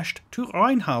Budapest to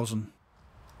Rheinhausen.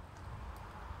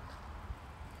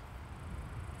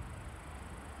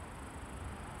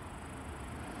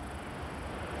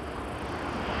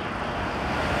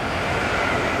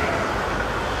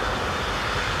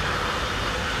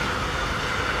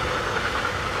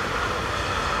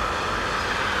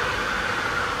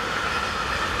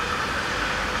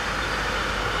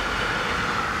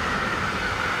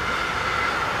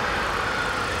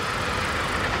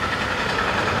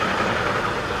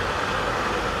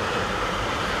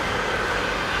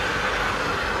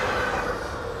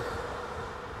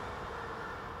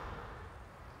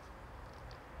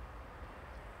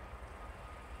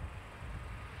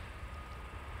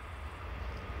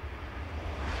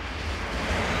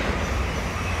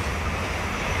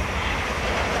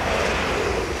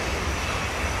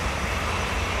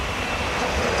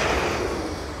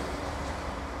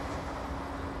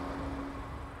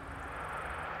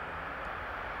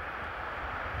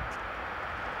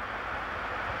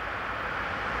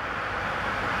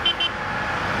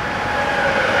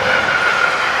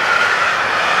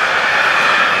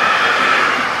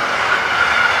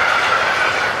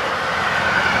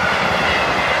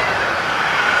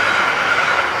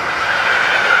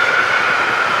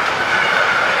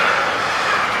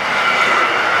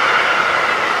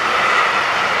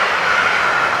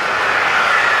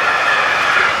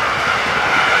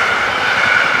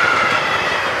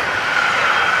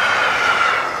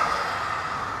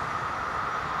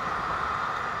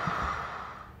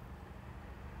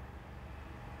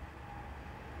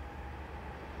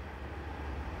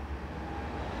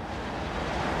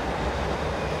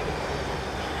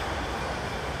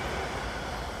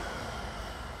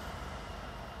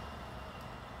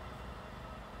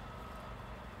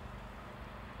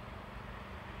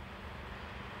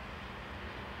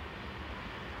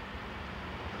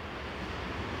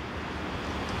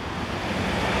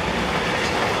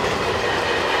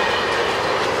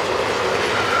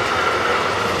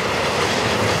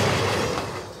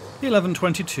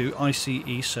 1122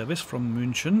 ICE service from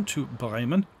München to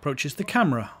Bremen approaches the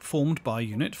camera, formed by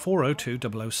Unit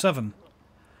 402007.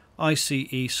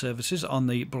 ICE services on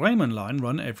the Bremen line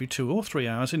run every 2 or 3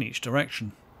 hours in each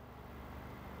direction.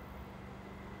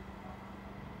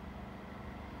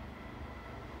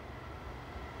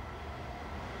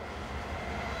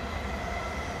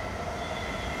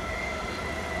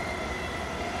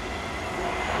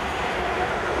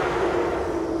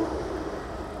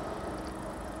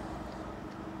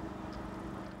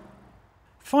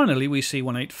 Finally, we see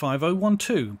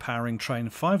 185012 powering train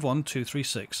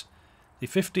 51236, the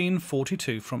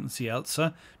 1542 from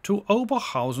Seelze to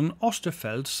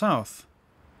Oberhausen-Osterfeld south.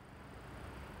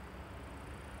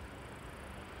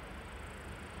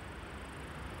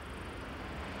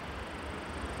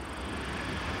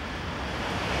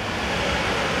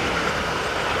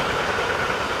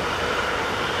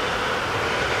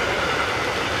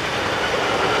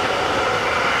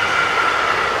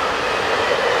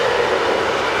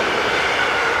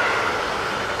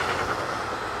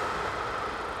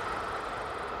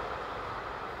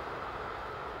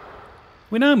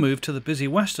 We now move to the busy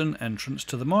western entrance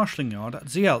to the marshalling yard at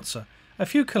Seelze, a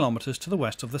few kilometres to the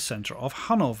west of the centre of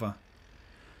Hannover.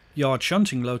 Yard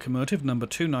shunting locomotive number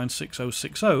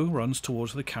 296060 runs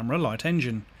towards the camera light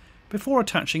engine, before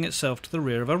attaching itself to the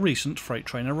rear of a recent freight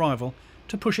train arrival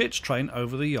to push its train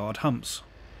over the yard humps.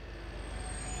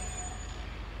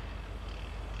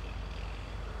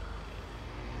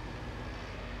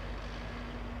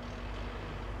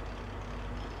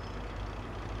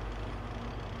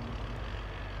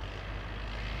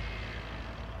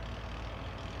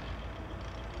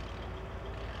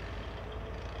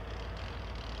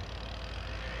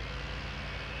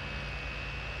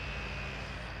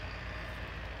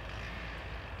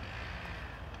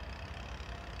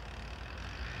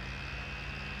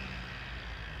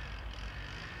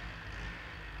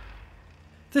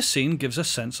 This scene gives a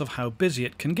sense of how busy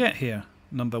it can get here.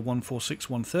 Number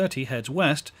 146130 heads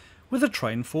west with a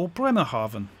train for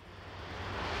Bremerhaven.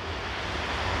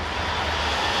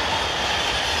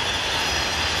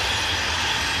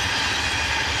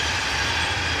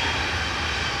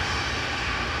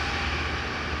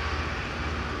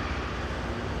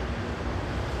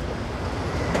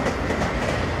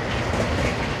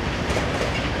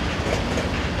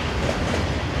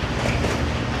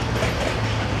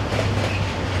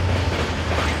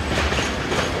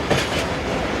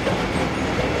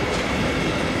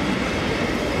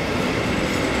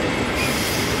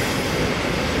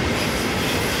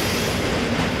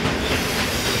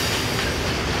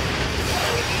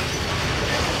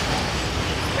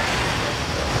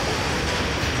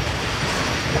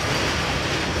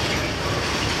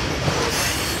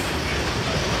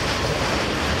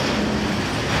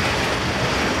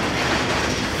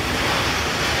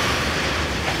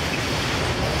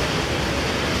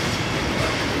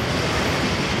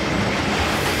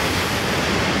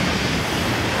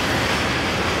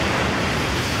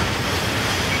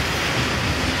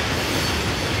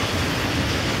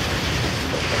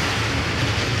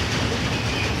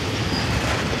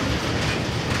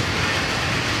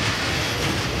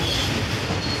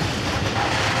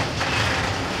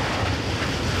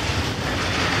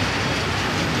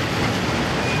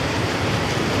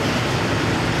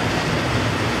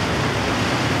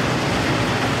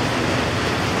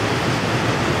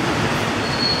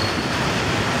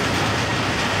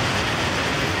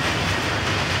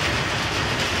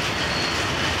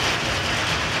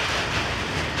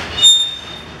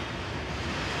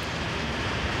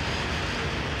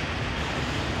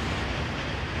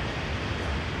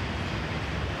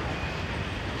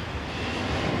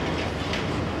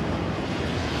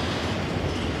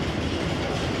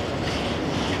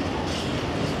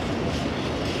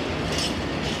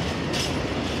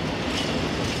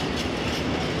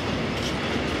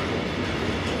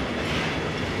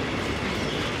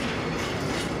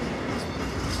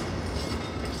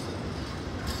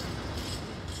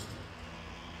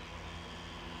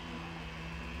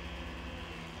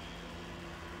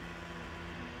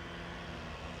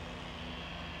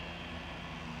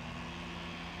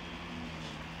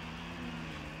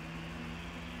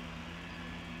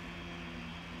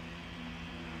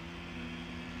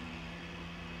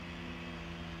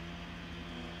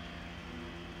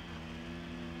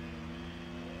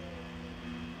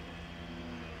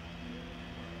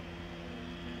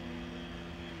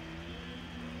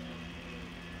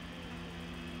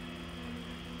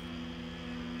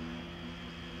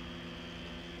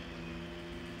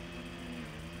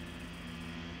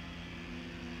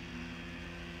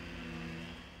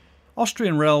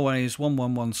 Austrian Railways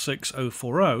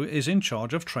 1116040 is in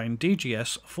charge of train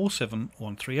DGS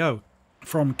 47130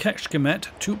 from Kecskemét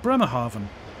to Bremerhaven,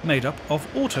 made up of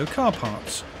auto car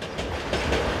parts.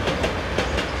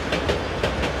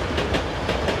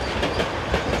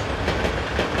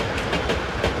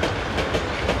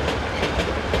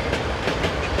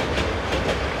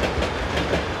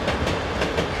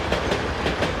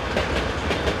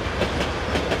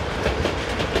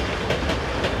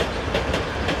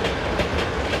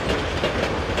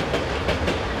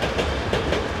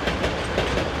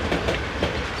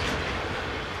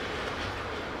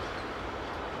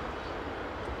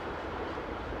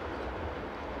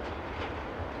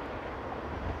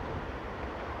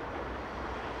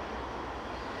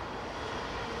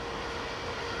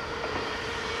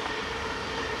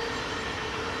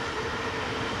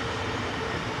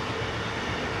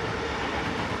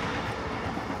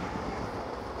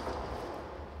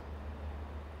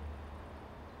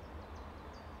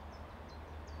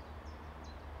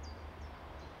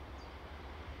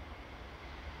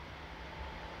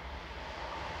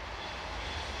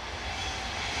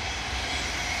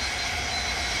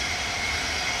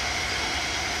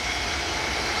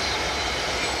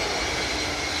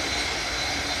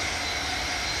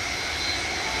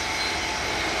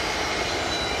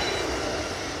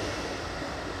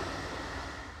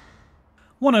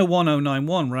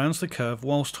 (101.091) rounds the curve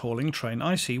whilst hauling train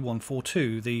IC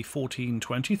 142, the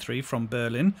 1423 from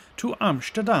Berlin to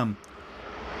Amsterdam.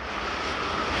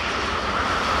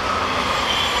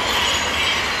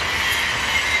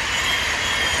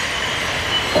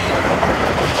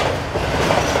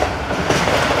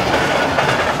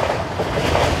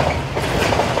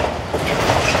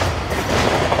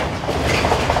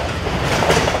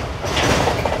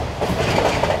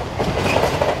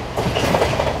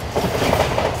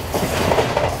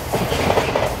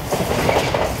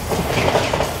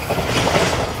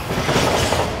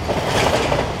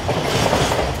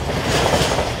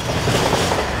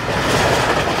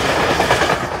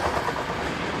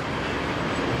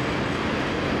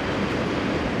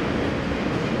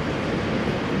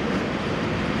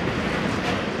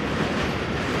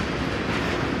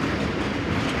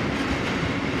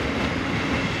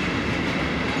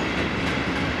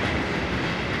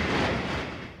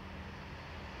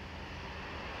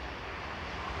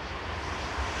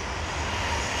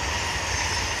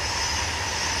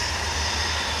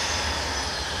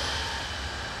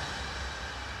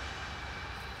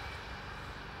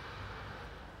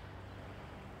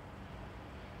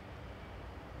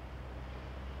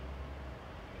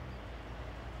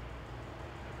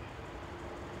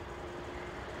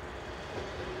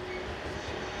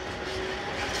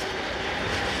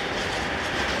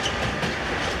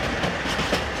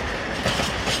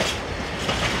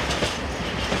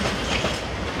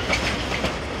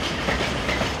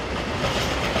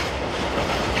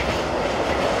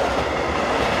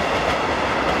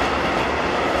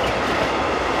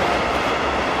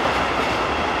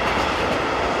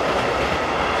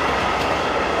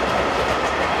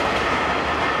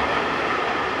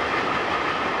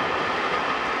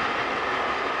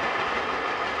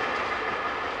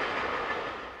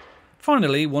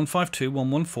 Finally,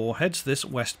 152114 heads this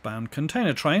westbound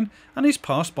container train and is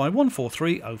passed by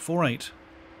 143048.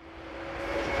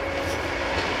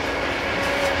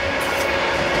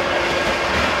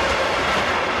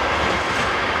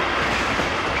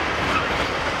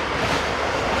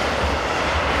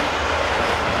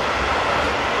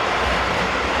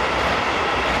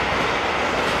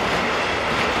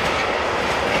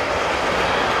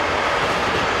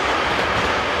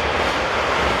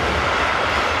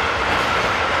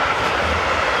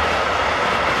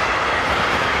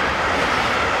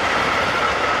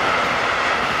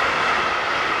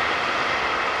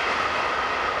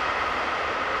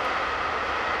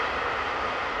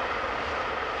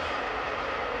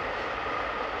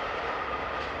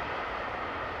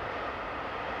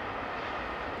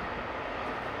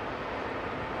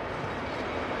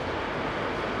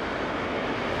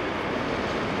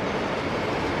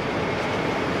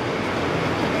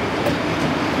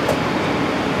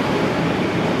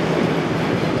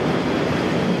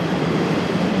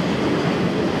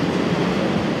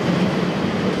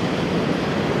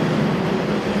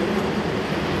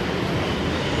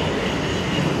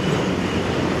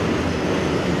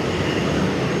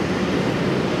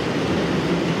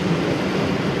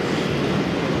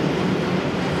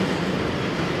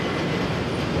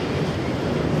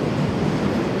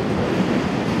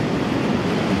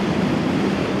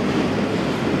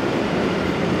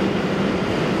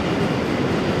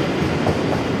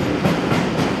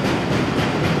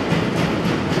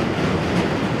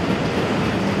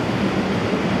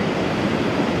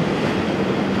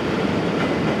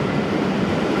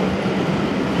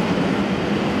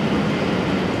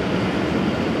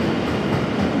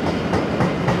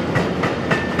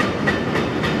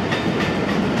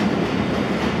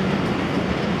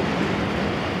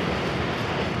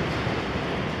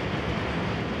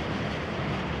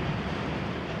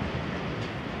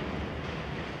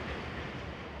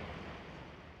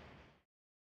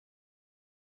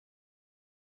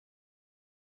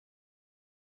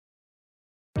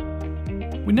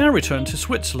 We now return to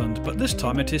Switzerland, but this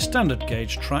time it is standard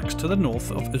gauge tracks to the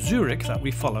north of Zurich that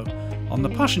we follow, on the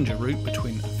passenger route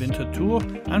between Winterthur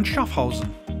and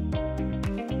Schaffhausen.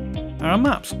 Our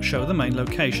maps show the main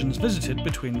locations visited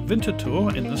between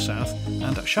Winterthur in the south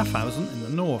and Schaffhausen in the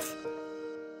north.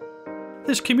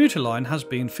 This commuter line has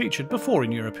been featured before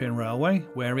in European Railway,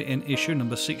 where in issue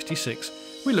number 66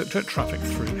 we looked at traffic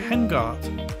through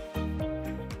Hengart.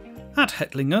 At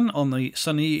Hettlingen on the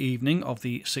sunny evening of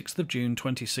the 6th of June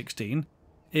 2016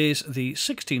 is the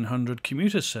 1600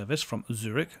 commuter service from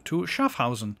Zurich to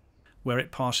Schaffhausen, where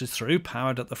it passes through,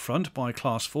 powered at the front by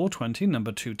Class 420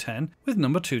 number 210 with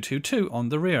number 222 on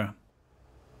the rear.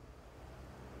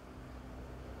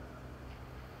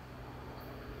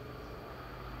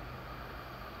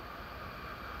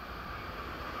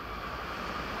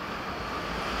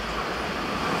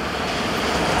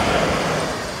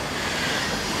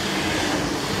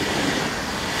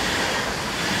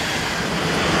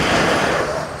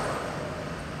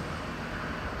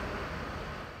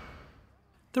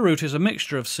 The route is a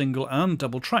mixture of single and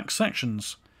double track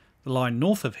sections. The line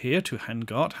north of here to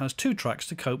Hengart has 2 tracks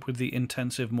to cope with the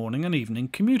intensive morning and evening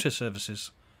commuter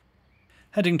services.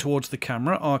 Heading towards the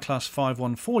camera are Class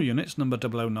 514 units number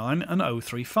 009 and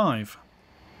 035.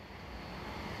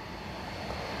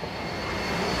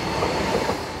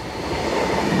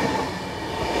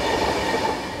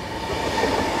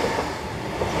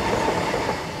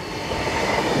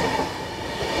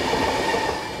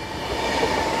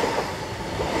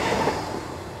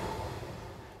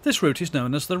 This route is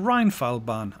known as the Rheinfall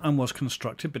Bahn and was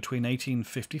constructed between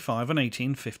 1855 and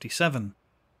 1857.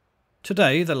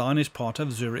 Today the line is part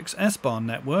of Zurich's S-Bahn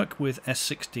network with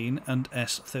S16 and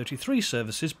S33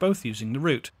 services both using the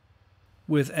route,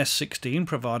 with S16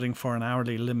 providing for an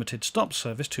hourly limited stop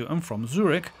service to and from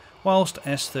Zurich, whilst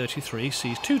S33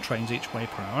 sees 2 trains each way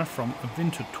per hour from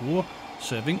Winterthur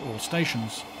serving all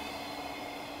stations.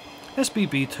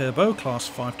 SBB Turbo Class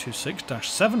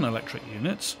 526-7 electric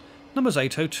units numbers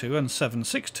 802 and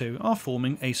 762 are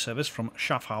forming a service from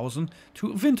Schaffhausen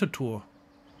to Winterthur.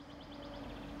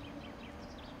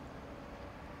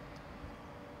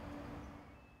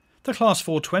 The Class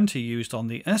 420 used on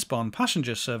the S-Bahn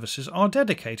passenger services are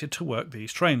dedicated to work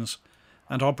these trains,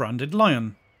 and are branded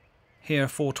Lion. Here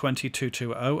 420,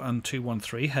 220 and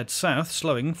 213 head south,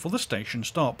 slowing for the station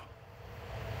stop.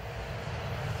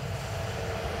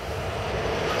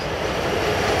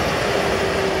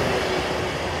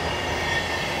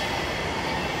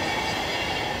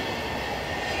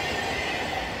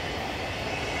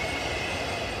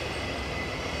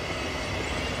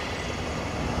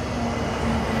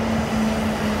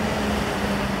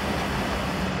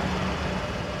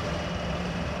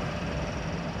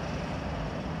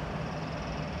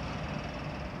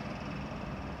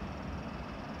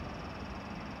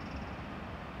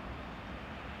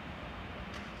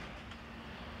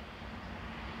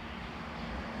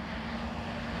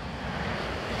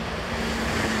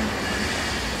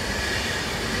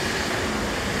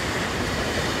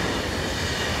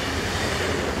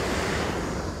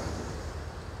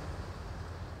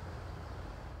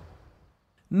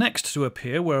 Next to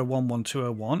appear were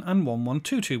 11201 and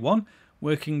 11221,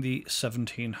 working the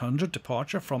 1700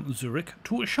 departure from Zurich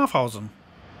to Schaffhausen.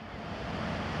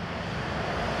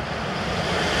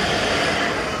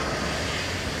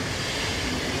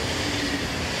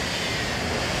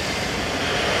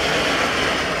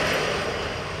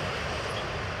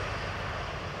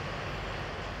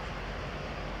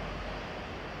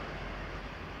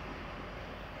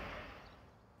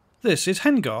 This is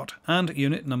Hengart, and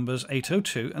unit numbers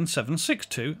 802 and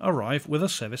 762 arrive with a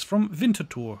service from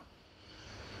Winterthur.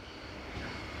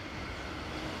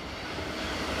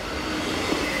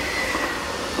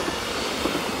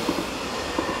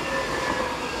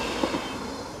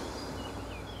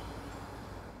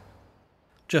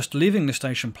 Just leaving the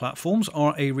station platforms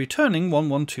are a returning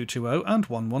 11220 and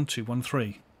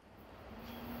 11213.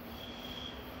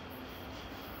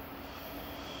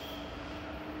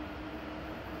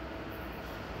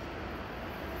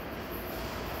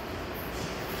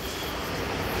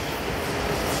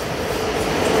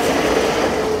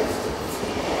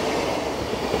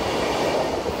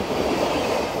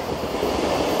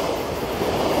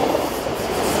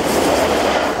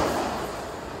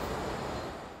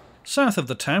 South of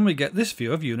the town we get this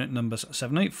view of unit numbers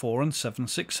 784 and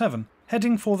 767,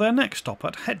 heading for their next stop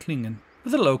at Hettlingen,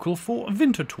 with a local for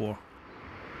Winterthur.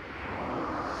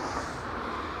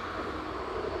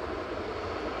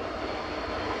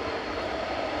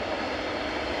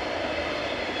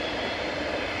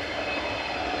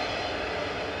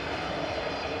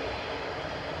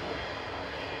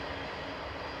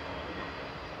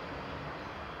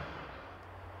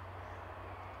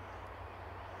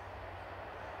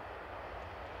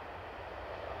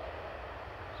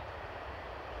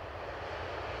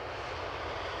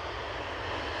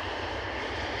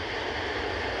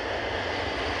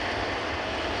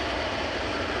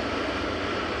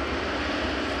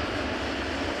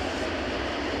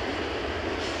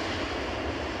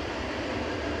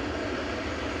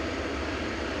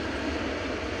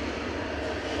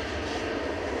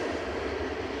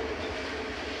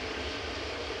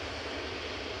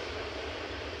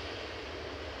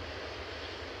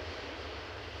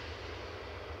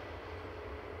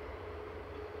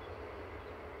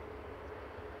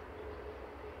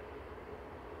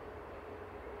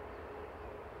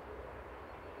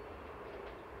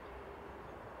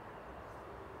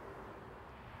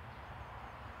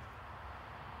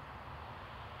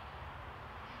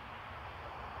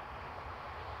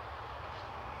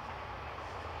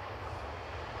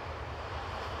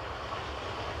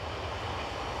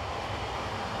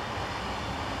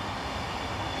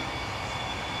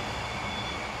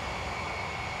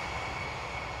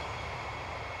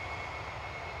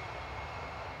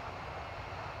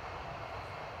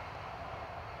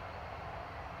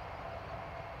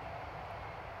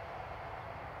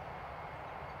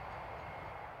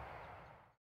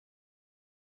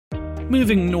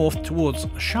 Moving north towards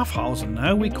Schaffhausen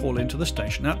now, we call into the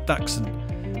station at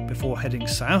Daxen, before heading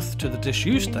south to the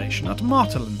disused station at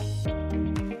Martelen.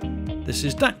 This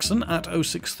is Daxen at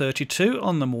 0632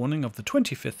 on the morning of the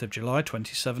 25th of July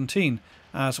 2017,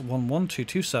 as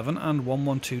 11227 and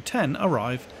 11210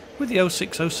 arrive with the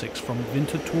 0606 from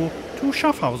Winterthur to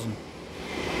Schaffhausen.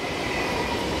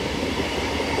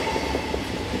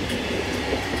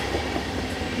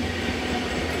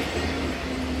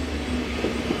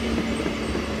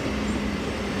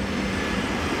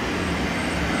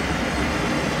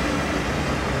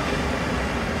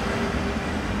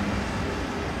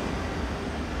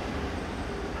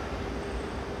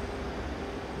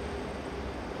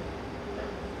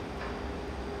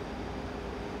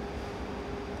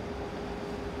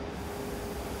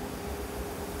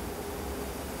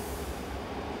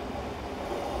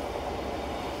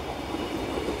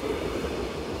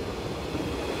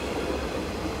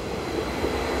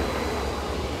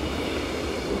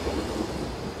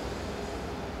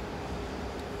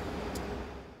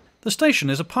 The station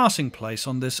is a passing place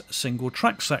on this single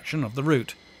track section of the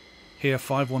route. Here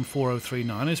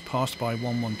 514039 is passed by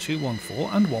 11214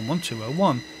 and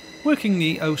 11201, working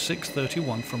the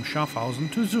 0631 from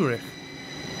Schaffhausen to Zurich.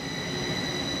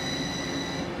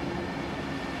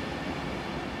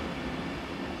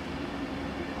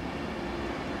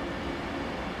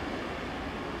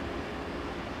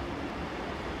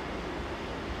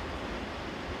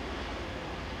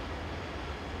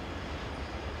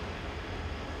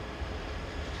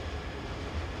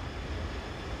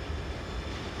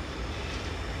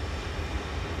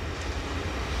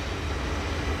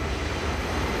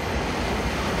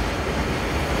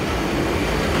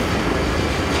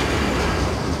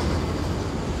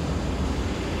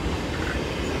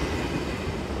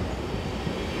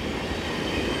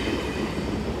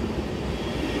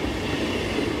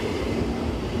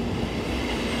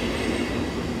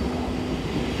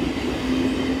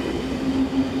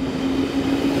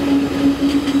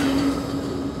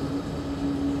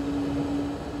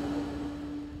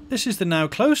 This is the now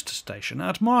closed station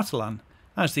at Martelen,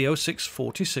 as the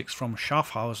 0646 from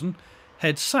Schaffhausen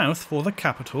heads south for the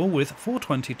capital with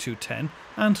 42210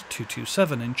 and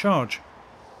 227 in charge.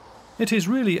 It is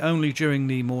really only during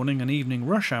the morning and evening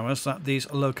rush hours that these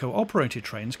loco-operated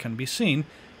trains can be seen,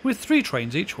 with 3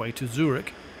 trains each way to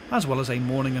Zurich, as well as a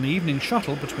morning and evening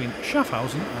shuttle between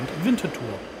Schaffhausen and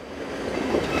Winterthur.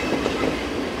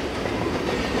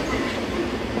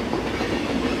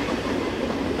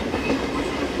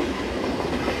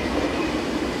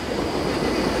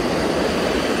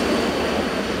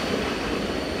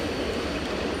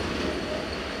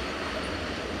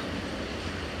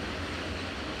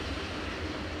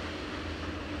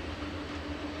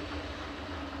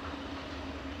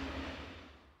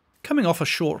 Coming off a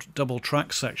short double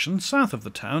track section south of the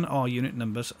town are unit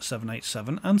numbers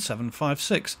 787 and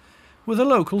 756, with a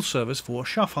local service for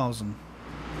Schaffhausen.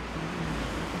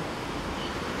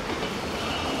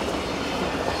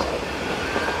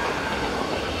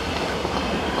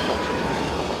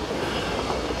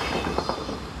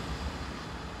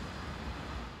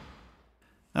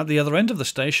 At the other end of the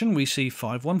station we see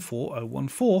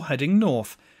 514014 heading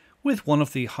north, with one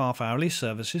of the half-hourly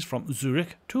services from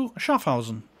Zurich to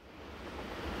Schaffhausen.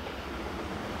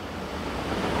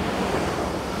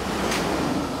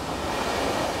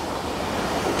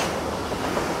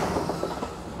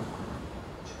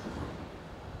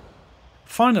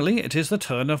 Finally, it is the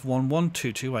turn of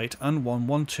 11228 and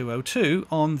 11202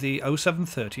 on the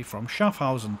 0730 from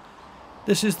Schaffhausen.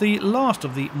 This is the last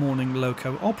of the morning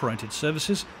loco-operated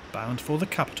services bound for the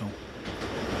capital.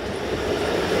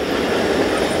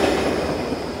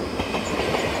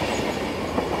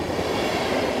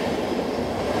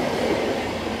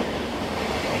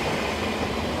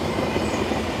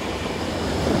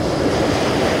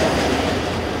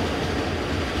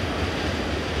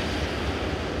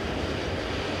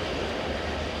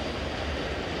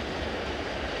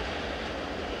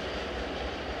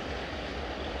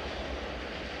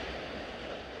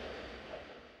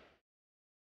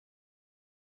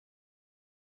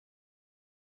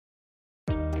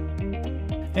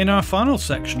 In our final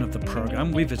section of the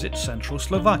programme we visit central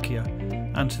Slovakia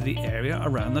and to the area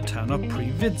around the town of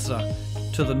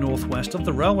Prievidza, to the northwest of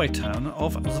the railway town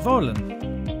of Zvolen.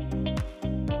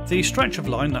 The stretch of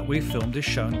line that we filmed is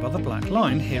shown by the black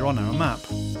line here on our map.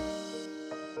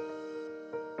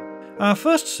 Our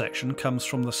first section comes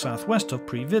from the southwest of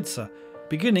Prievidza,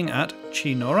 beginning at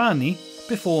Chinorani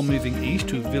before moving east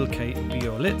to Wielkie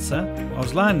Biolice,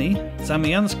 Ozlani,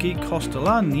 Zamianski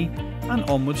Kostolani and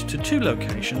onwards to 2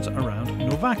 locations around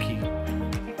Nowaki.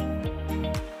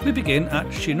 We begin at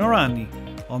Chinorani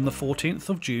on the 14th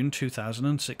of June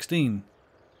 2016.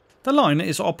 The line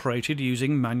is operated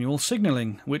using manual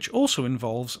signalling, which also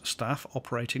involves staff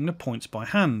operating the points by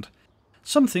hand,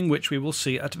 something which we will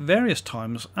see at various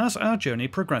times as our journey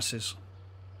progresses.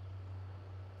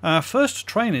 Our first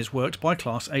train is worked by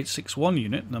Class 861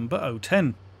 unit number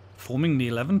 010, forming the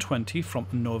 1120 from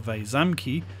Nowe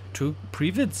Zamki to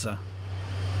Przewice.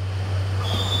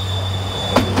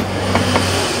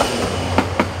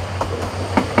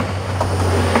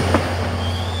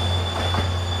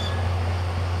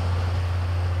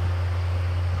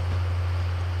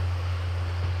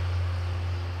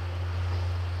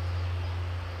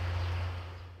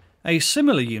 A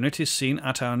similar unit is seen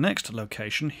at our next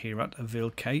location here at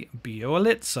Wielkie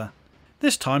Białolice,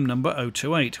 this time number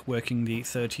 028, working the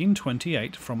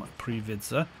 1328 from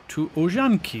Przewice to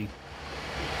Ojanki.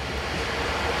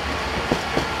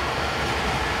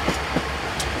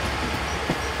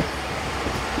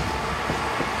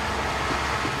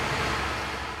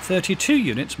 "32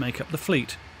 units make up the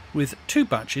fleet, with 2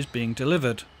 batches being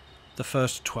delivered, the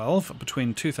first 12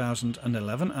 between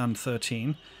 2011 and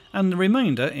 13, and the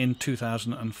remainder in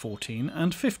 2014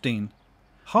 and 15.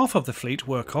 Half of the fleet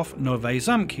work off Nowe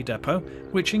Zamki depot,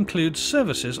 which includes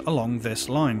services along this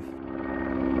line.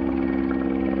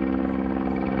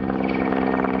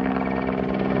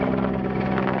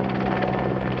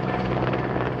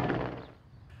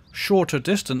 Shorter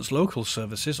distance local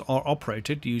services are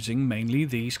operated using mainly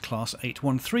these Class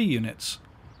 813 units.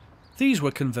 These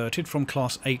were converted from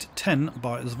Class 810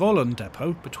 by Zvolen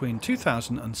depot between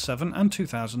 2007 and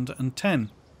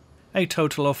 2010. A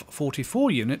total of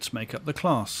 44 units make up the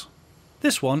class.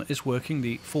 This one is working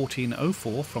the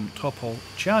 1404 from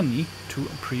Topolczany to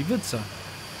Przewice.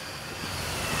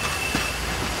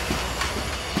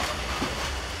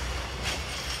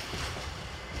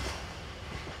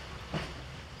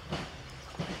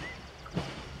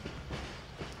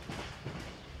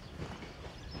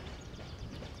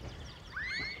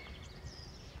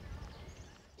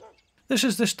 This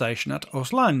is the station at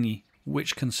Oślany,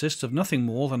 which consists of nothing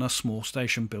more than a small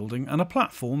station building and a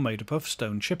platform made up of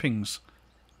stone chippings.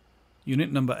 Unit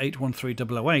number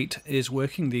 81308 is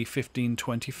working the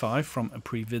 1525 from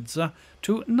Przewice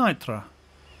to Nitra.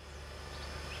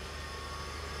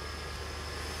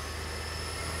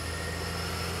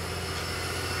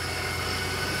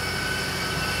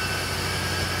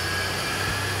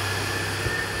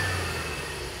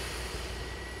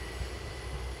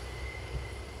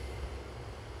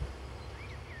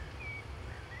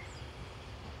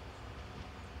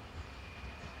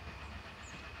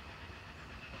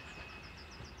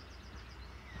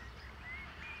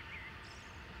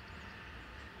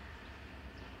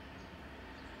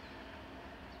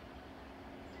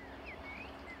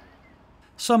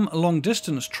 Some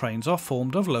long-distance trains are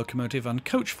formed of locomotive and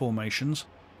coach formations,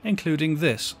 including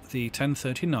this, the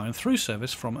 1039 through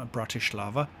service from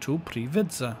Bratislava to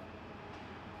Przewice.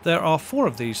 There are 4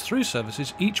 of these through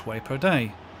services each way per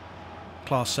day.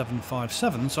 Class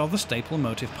 757s are the staple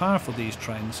motive power for these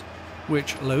trains,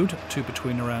 which load to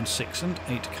between around 6 and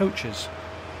 8 coaches.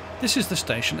 This is the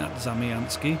station at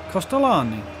Zamianskie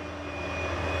Kostolany.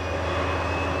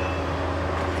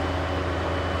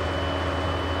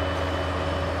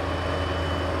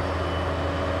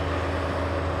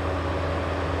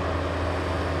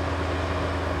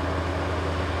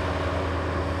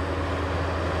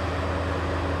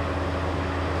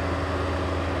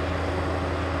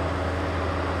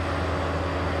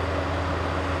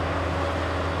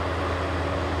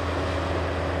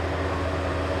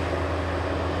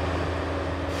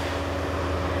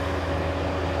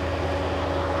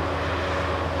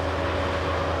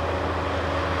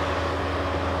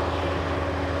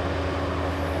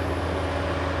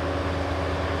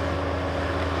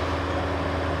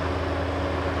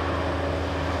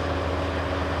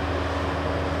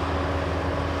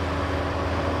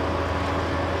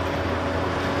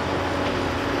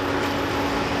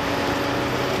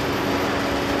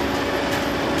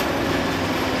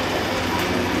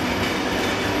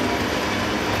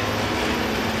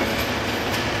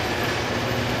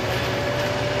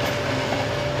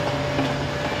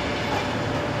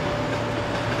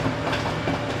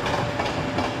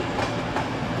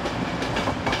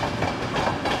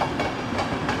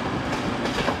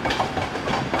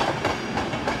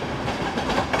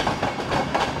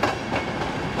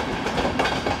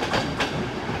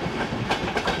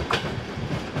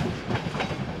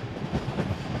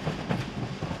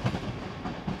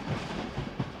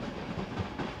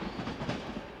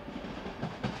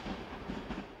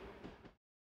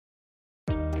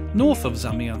 North of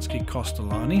Zamianskie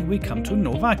Kostolany we come to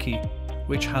Nowaki,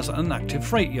 which has an active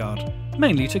freight yard,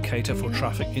 mainly to cater for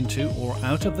traffic into or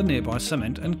out of the nearby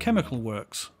cement and chemical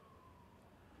works.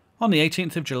 On the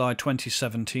 18th of July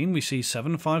 2017 we see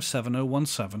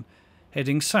 757017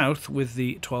 heading south with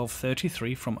the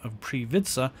 1233 from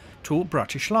Prievidza to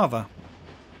Bratislava.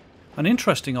 An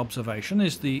interesting observation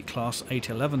is the Class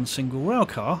 811 single rail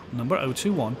car, number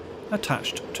 021,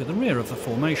 attached to the rear of the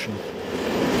formation.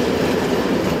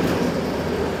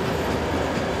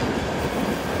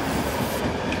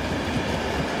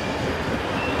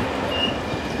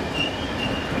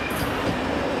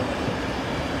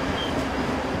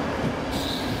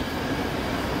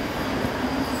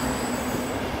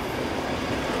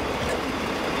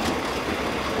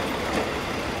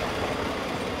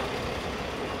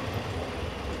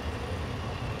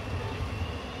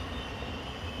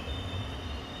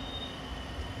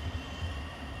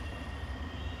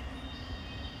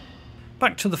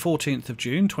 Back to the 14th of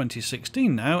June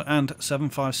 2016 now, and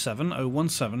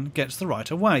 757017 gets the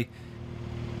right of way.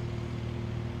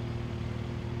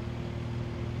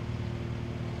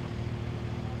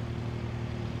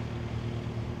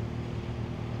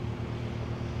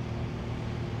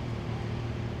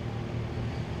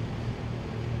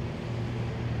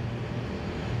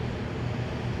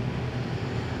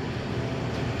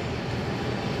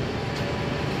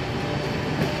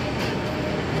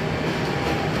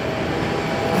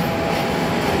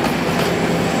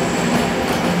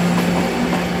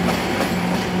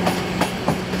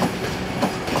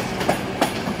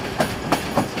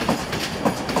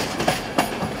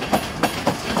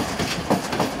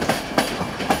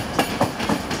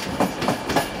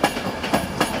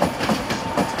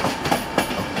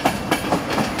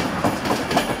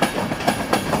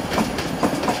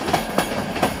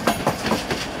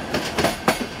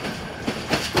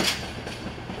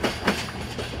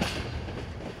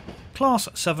 Class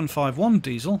 751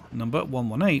 diesel number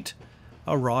 118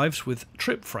 arrives with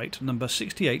trip freight number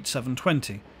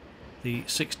 68720, the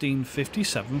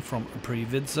 1657 from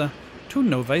Prievidza to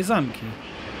Nowe Zamki.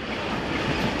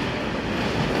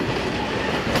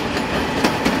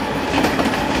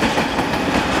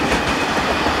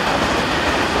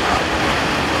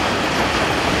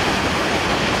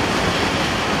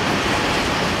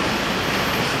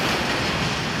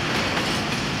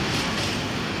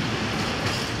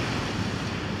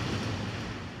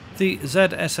 The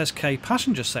ZSSK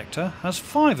passenger sector has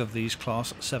 5 of these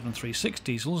Class 736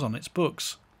 diesels on its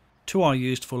books. 2 are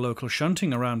used for local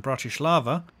shunting around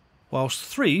Bratislava, whilst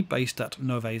 3 based at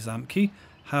Nowe Zamki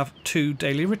have 2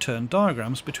 daily return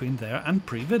diagrams between there and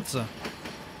Prievidza.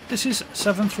 This is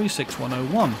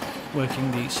 736101, working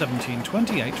the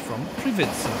 1728 from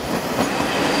Prievidza.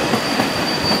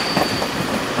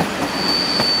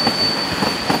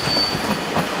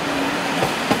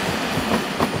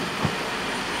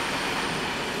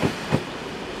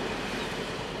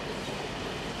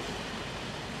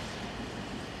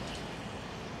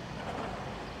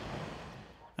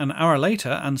 An hour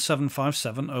later and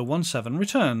 757017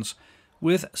 returns,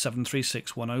 with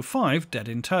 736105 dead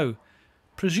in tow,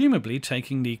 presumably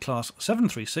taking the Class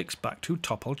 736 back to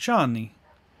Topolczany.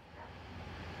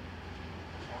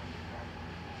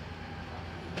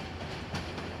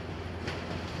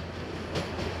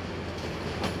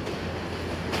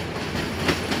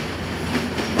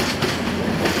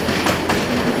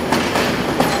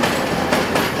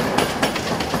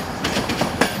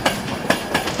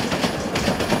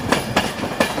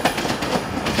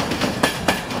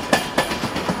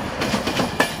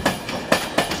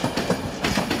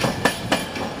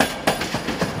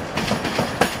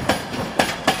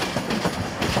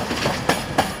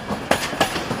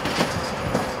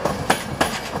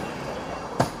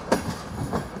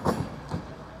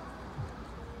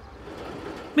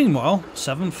 Meanwhile,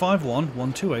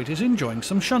 751128 is enjoying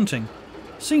some shunting,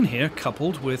 seen here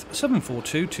coupled with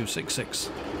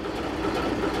 742266.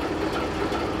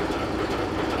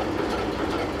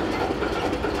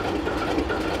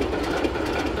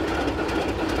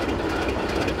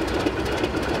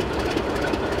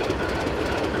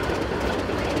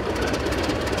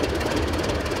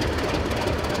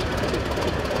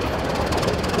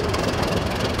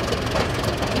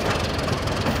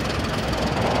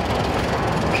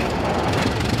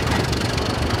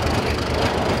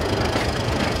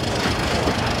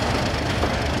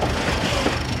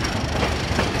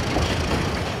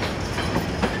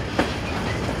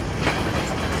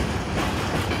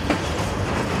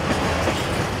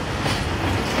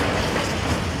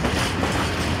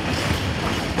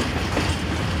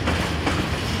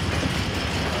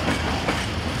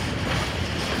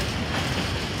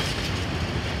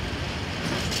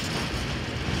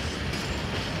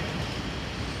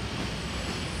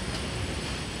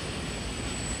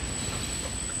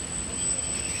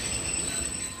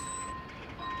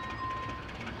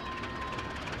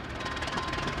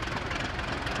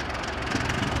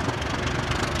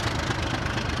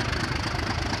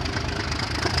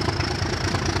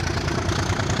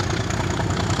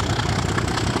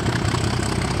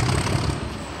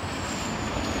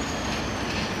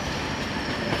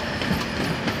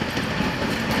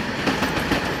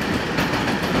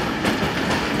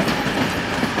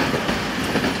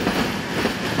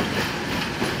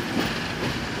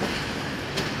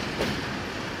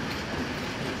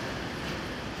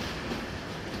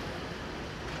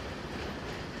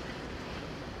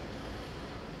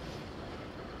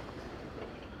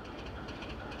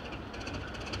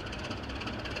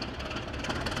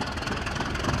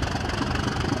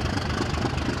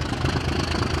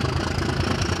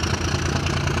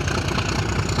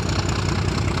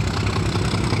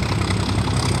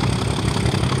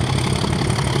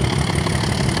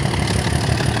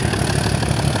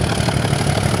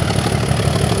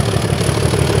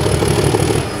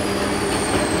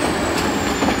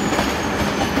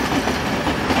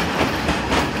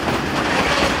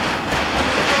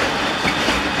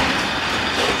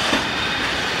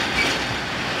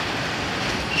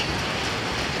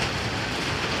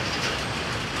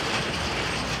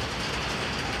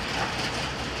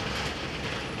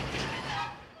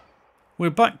 We're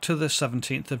back to the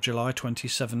 17th of July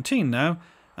 2017 now,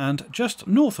 and just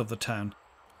north of the town,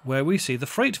 where we see the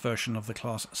freight version of the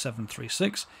Class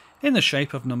 736 in the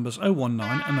shape of numbers 019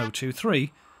 and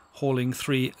 023, hauling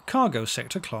 3 cargo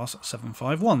sector Class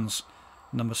 751s,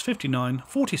 numbers 59,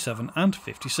 47 and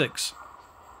 56.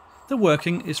 The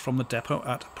working is from the depot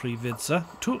at Prievidza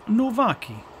to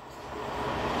Novaki.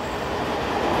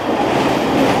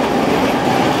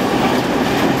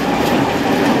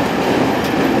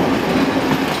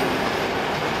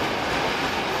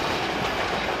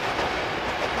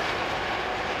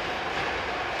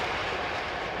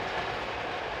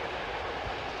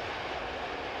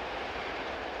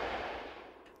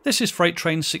 This is freight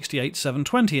train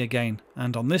 68720 again,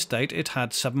 and on this date it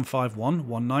had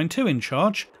 751192 in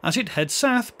charge as it heads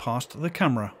south past the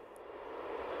camera.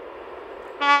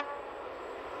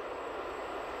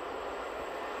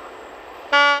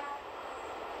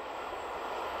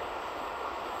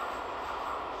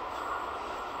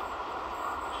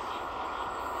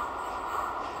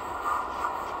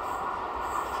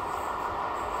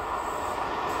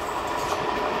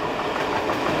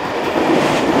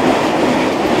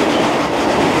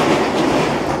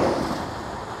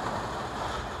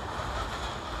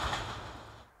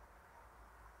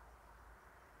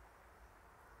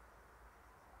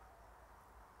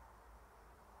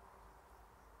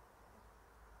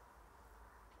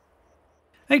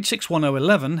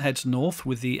 (86111) heads north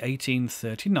with the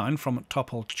 1839 from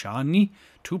Topolchany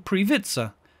to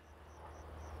Prievidza.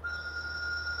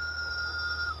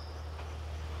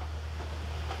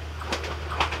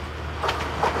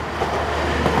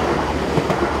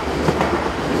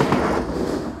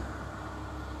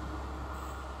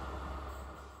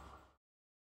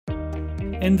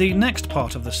 In the next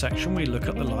part of the section we look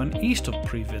at the line east of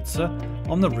Prievidza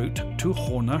on the route to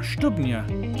Horna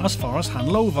Stubnia, as far as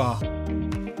Hannover.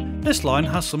 This line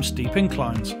has some steep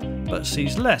inclines, but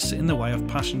sees less in the way of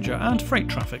passenger and freight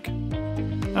traffic.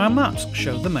 Our maps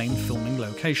show the main filming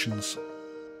locations.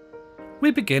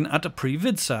 We begin at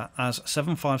Prievidza as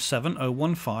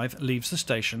 757015 leaves the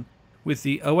station, with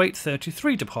the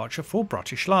 0833 departure for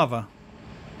Bratislava.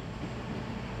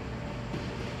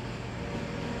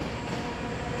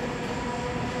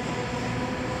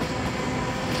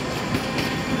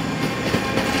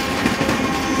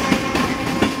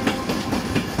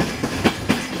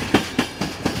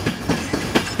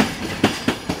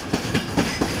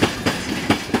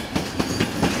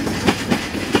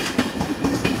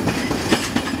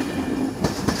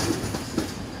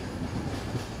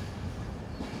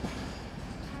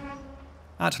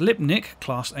 At Lipnik,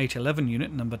 Class 811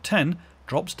 unit number 10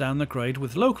 drops down the grade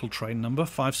with local train number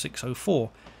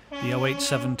 5604, the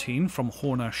 0817 from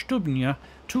Horna Stubnia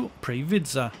to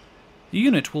Prievidza. The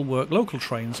unit will work local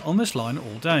trains on this line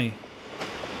all day.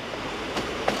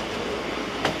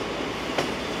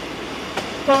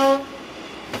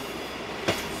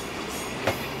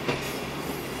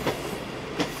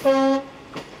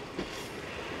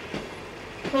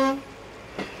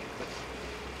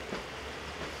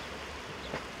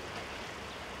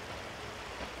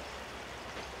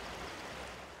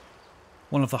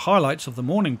 One of the highlights of the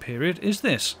morning period is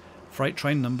this, freight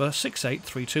train number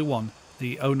 68321,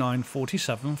 the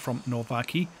 0947 from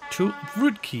Novaki to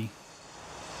Vrutki.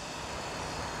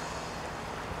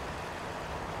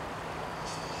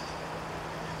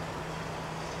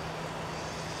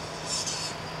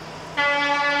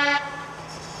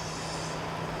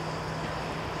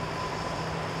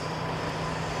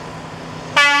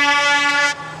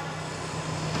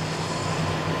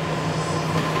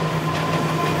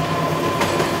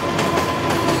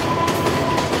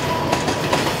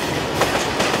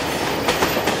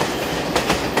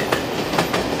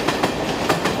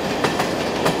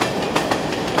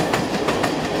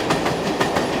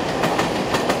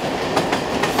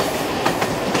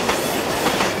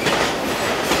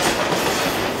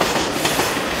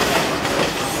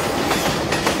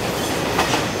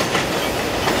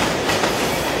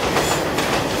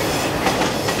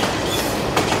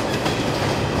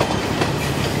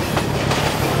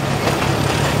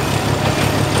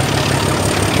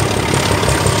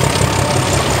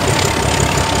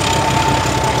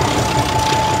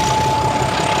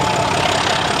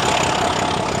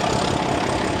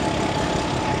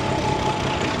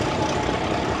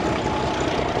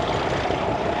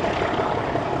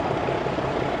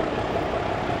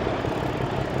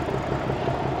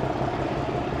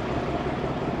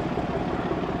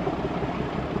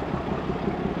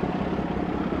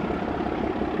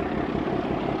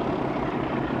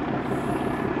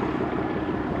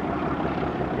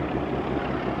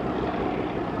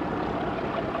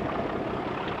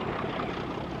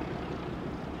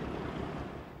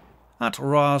 At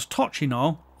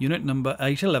Raz-Tochino, unit number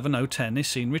 811010 is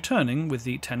seen returning with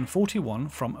the 1041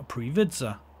 from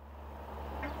Prievidza.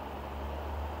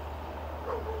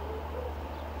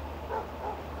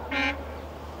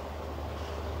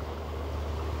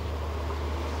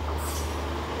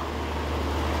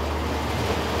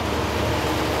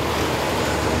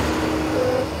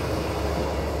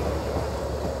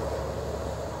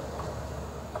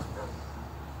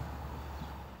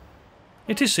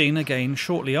 It is seen again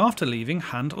shortly after leaving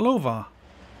Handlova.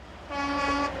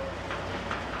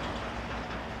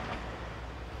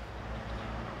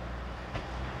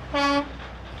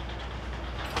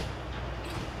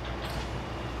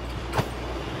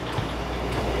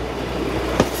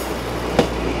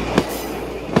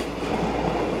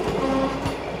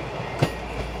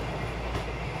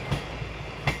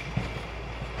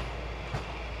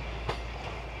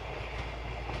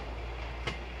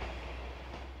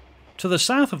 To the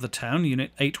south of the town, Unit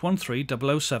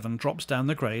 813007 drops down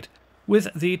the grade with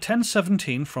the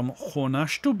 1017 from Horna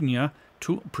Stubnia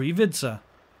to Prievidza.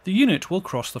 The unit will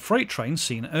cross the freight train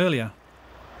seen earlier.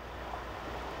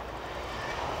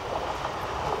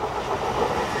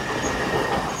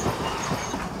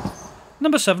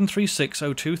 Number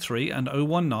 736023 and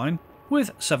 019 with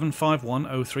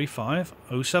 751035,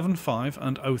 075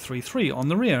 and 033 on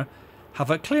the rear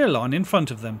have a clear line in front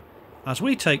of them, as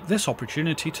we take this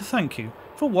opportunity to thank you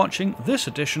for watching this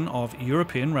edition of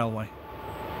European Railway.